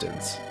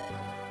assistance.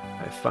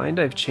 I find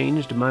I've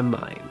changed my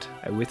mind.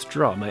 I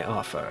withdraw my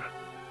offer.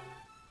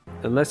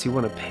 Unless you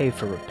want to pay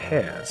for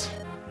repairs.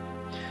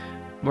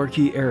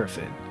 Marquis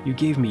Arafin, you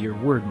gave me your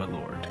word, my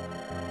lord.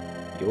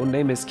 Your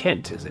name is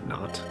Kent, is it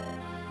not?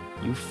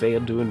 You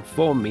failed to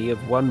inform me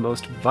of one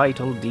most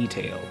vital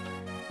detail.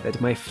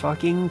 That my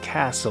fucking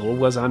castle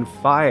was on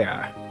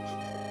fire.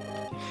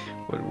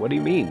 What do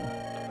you mean?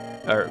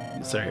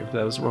 Sorry,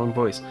 that was the wrong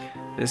voice.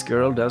 This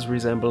girl does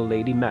resemble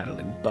Lady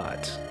Madeline,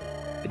 but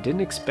I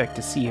didn't expect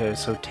to see her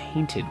so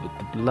tainted with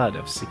the blood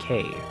of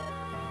Sakei.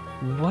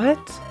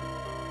 What?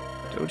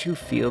 Don't you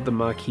feel the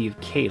Marquis of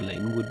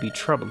Kaelin would be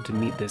troubled to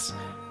meet this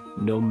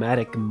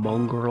nomadic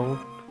mongrel?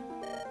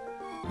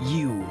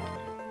 You.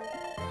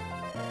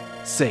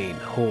 Sane,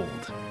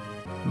 hold.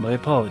 My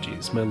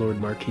apologies, my Lord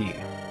Marquis.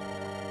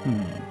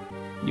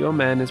 Your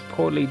man is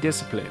poorly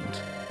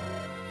disciplined.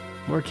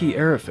 Marquis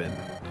Arafin,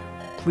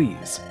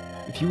 please,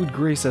 if you would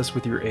grace us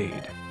with your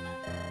aid.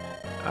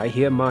 I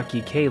hear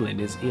Marquis Kaelin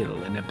is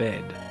ill in a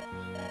bed.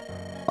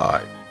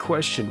 I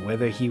question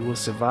whether he will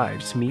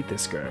survive to meet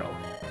this girl.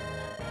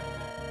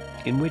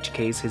 In which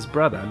case his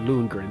brother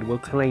Lundgren will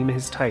claim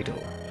his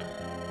title,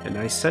 and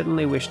I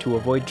certainly wish to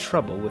avoid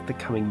trouble with the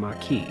coming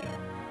Marquis.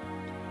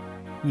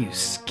 You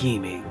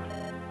scheming.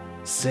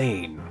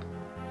 Sane.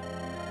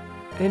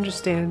 I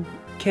understand.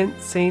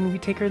 Kent, Sane, we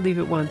take our leave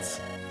at once.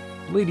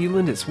 Lady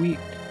Lindis,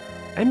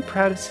 I'm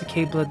proud of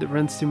Sakei blood that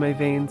runs through my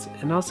veins,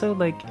 and also,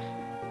 like,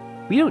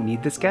 we don't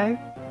need this guy.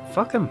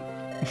 Fuck him.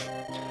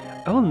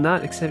 I will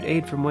not accept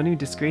aid from one who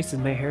disgraces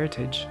my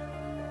heritage.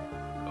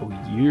 Oh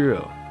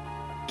yeah.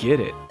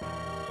 Get it.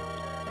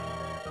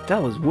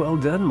 That was well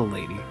done,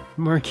 milady.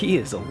 Marquis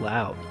is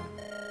allowed.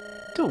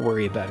 Don't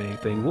worry about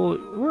anything.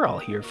 We're all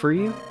here for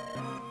you.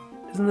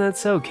 Isn't that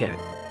so, Kent?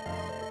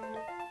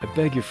 I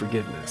beg your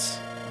forgiveness.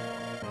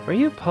 Why are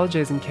you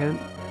apologizing, Kent?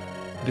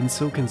 I've been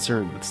so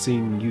concerned with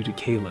seeing you to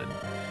Kaelin.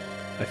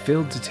 I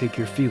failed to take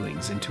your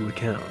feelings into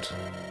account.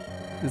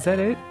 Is that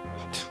it?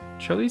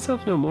 Trouble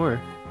yourself no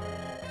more.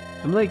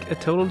 I'm like a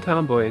total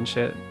tomboy and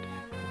shit.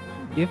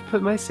 You have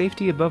put my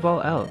safety above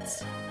all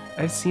else.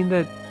 I've seen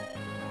that.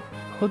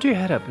 Hold your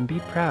head up and be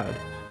proud.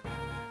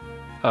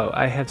 Oh,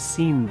 I have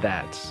seen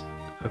that.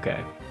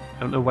 Okay. I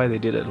don't know why they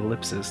did an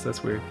ellipsis.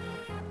 That's weird.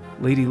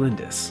 Lady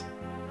Lindis.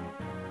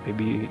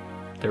 Maybe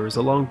There was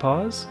a long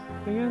pause,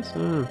 I guess?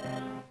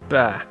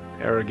 Bah,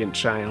 arrogant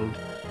child.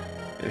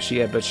 If she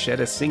had but shed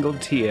a single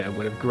tear, I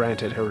would have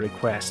granted her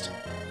request.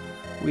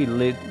 We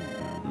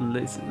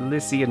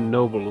Lycian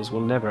nobles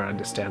will never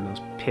understand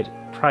those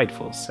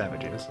prideful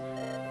savages.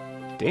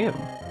 Damn.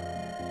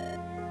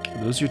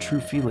 Are those your true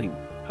feelings?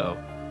 Oh.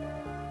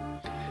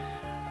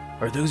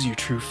 Are those your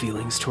true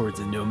feelings towards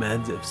the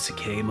nomads of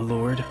Sakei, my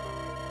lord?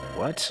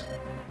 What?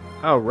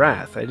 Oh,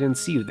 Wrath, I didn't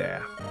see you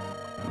there.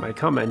 My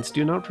comments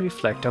do not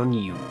reflect on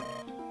you.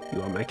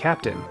 You are my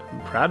captain.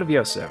 I'm proud of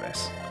your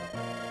service.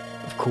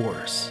 Of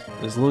course.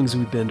 As long as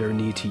we bend our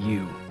knee to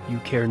you, you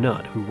care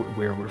not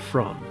where we're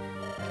from.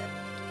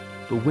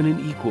 But when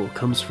an equal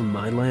comes from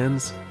my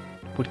lands,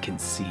 what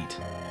conceit?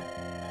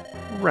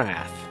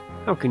 Wrath,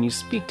 how can you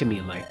speak to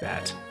me like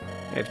that?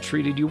 I have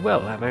treated you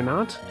well, have I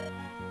not?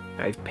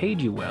 I've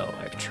paid you well.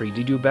 I've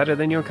treated you better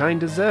than your kind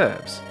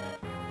deserves.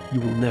 You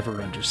will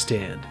never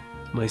understand.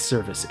 My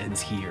service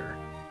ends here.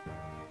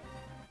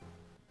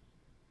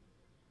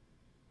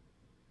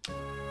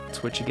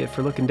 That's what you get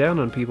for looking down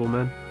on people,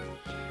 man.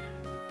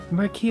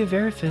 Marquis of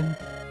Erefin.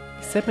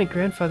 He said my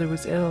grandfather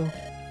was ill.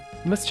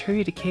 I must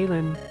hurry to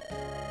Kalen.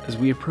 As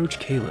we approach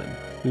Kalen,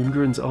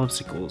 Moongren's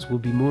obstacles will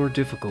be more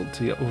difficult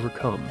to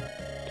overcome.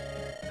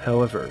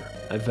 However,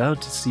 I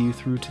vowed to see you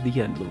through to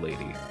the end,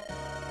 milady.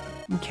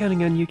 I'm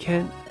counting on you,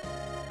 Kent.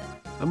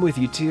 I'm with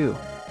you too.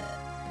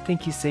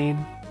 Thank you,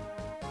 Zane.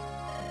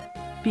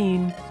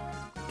 Bean,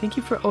 thank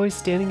you for always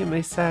standing at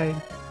my side.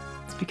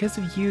 It's because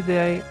of you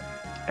that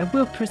I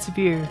will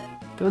persevere.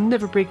 They'll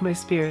never break my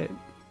spirit.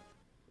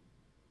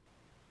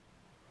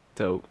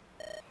 Dope.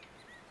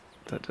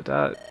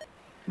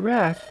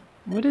 Wrath,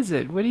 what is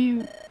it? What do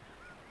you...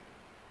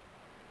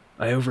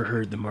 I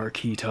overheard the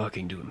Marquis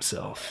talking to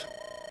himself.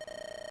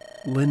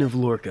 Lynn of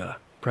Lorca,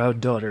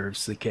 proud daughter of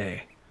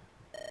Sakei.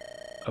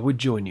 I would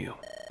join you.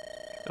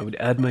 I would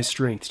add my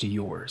strength to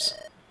yours.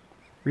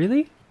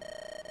 Really?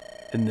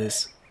 And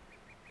this,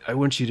 I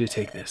want you to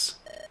take this.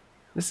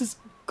 This is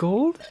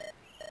gold?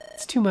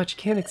 It's too much,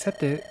 can't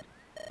accept it.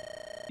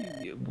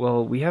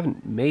 Well, we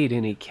haven't made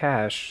any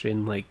cash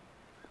in, like,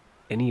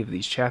 any of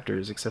these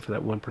chapters, except for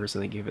that one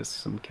person that gave us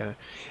some cash.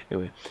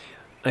 Anyway,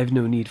 I have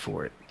no need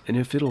for it, and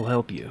if it'll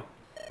help you.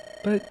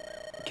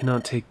 But I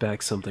cannot take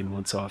back something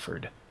once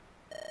offered.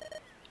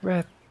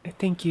 Wrath, I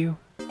thank you.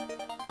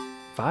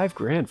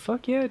 $5,000?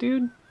 Fuck yeah,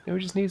 dude. Now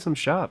we just need some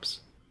shops.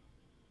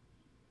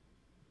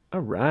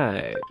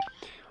 Alright.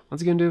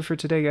 What's it gonna do for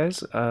today,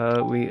 guys?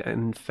 We,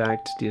 in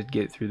fact, did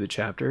get through the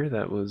chapter.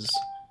 That was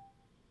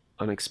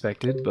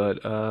unexpected,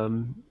 but,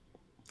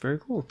 very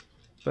cool.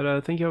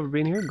 But, thank you all for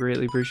being here.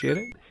 Greatly appreciate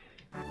it.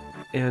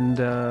 And,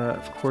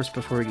 of course,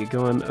 before we get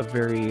going, a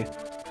very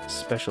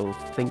special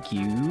thank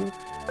you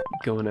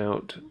going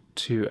out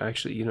to,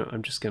 actually, you know,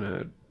 I'm just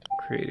gonna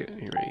create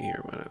it right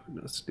here.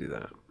 Let's do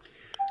that.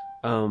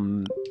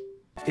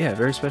 Yeah,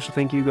 very special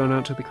thank you going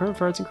out to the current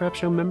Farts and Crap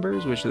Show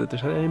members, which at the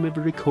time of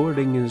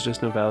recording is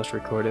just Novalis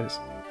Recordus.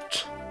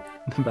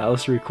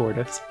 Novalis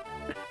Recordus.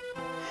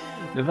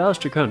 Novalis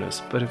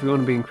Draconis, but if you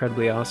want to be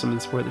incredibly awesome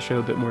and support the show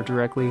a bit more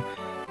directly,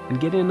 and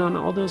get in on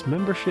all those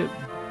membership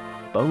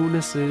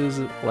bonuses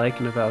like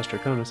Novalis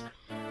Draconis,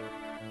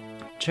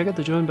 check out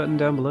the join button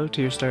down below.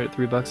 Tier start at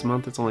 $3 a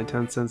month, it's only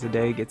 10 cents a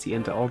day, gets you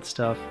into all the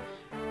stuff,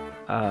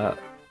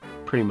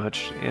 pretty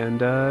much.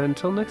 And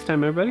until next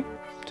time, everybody,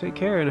 take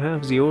care and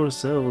have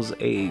yourselves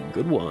a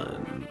good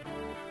one.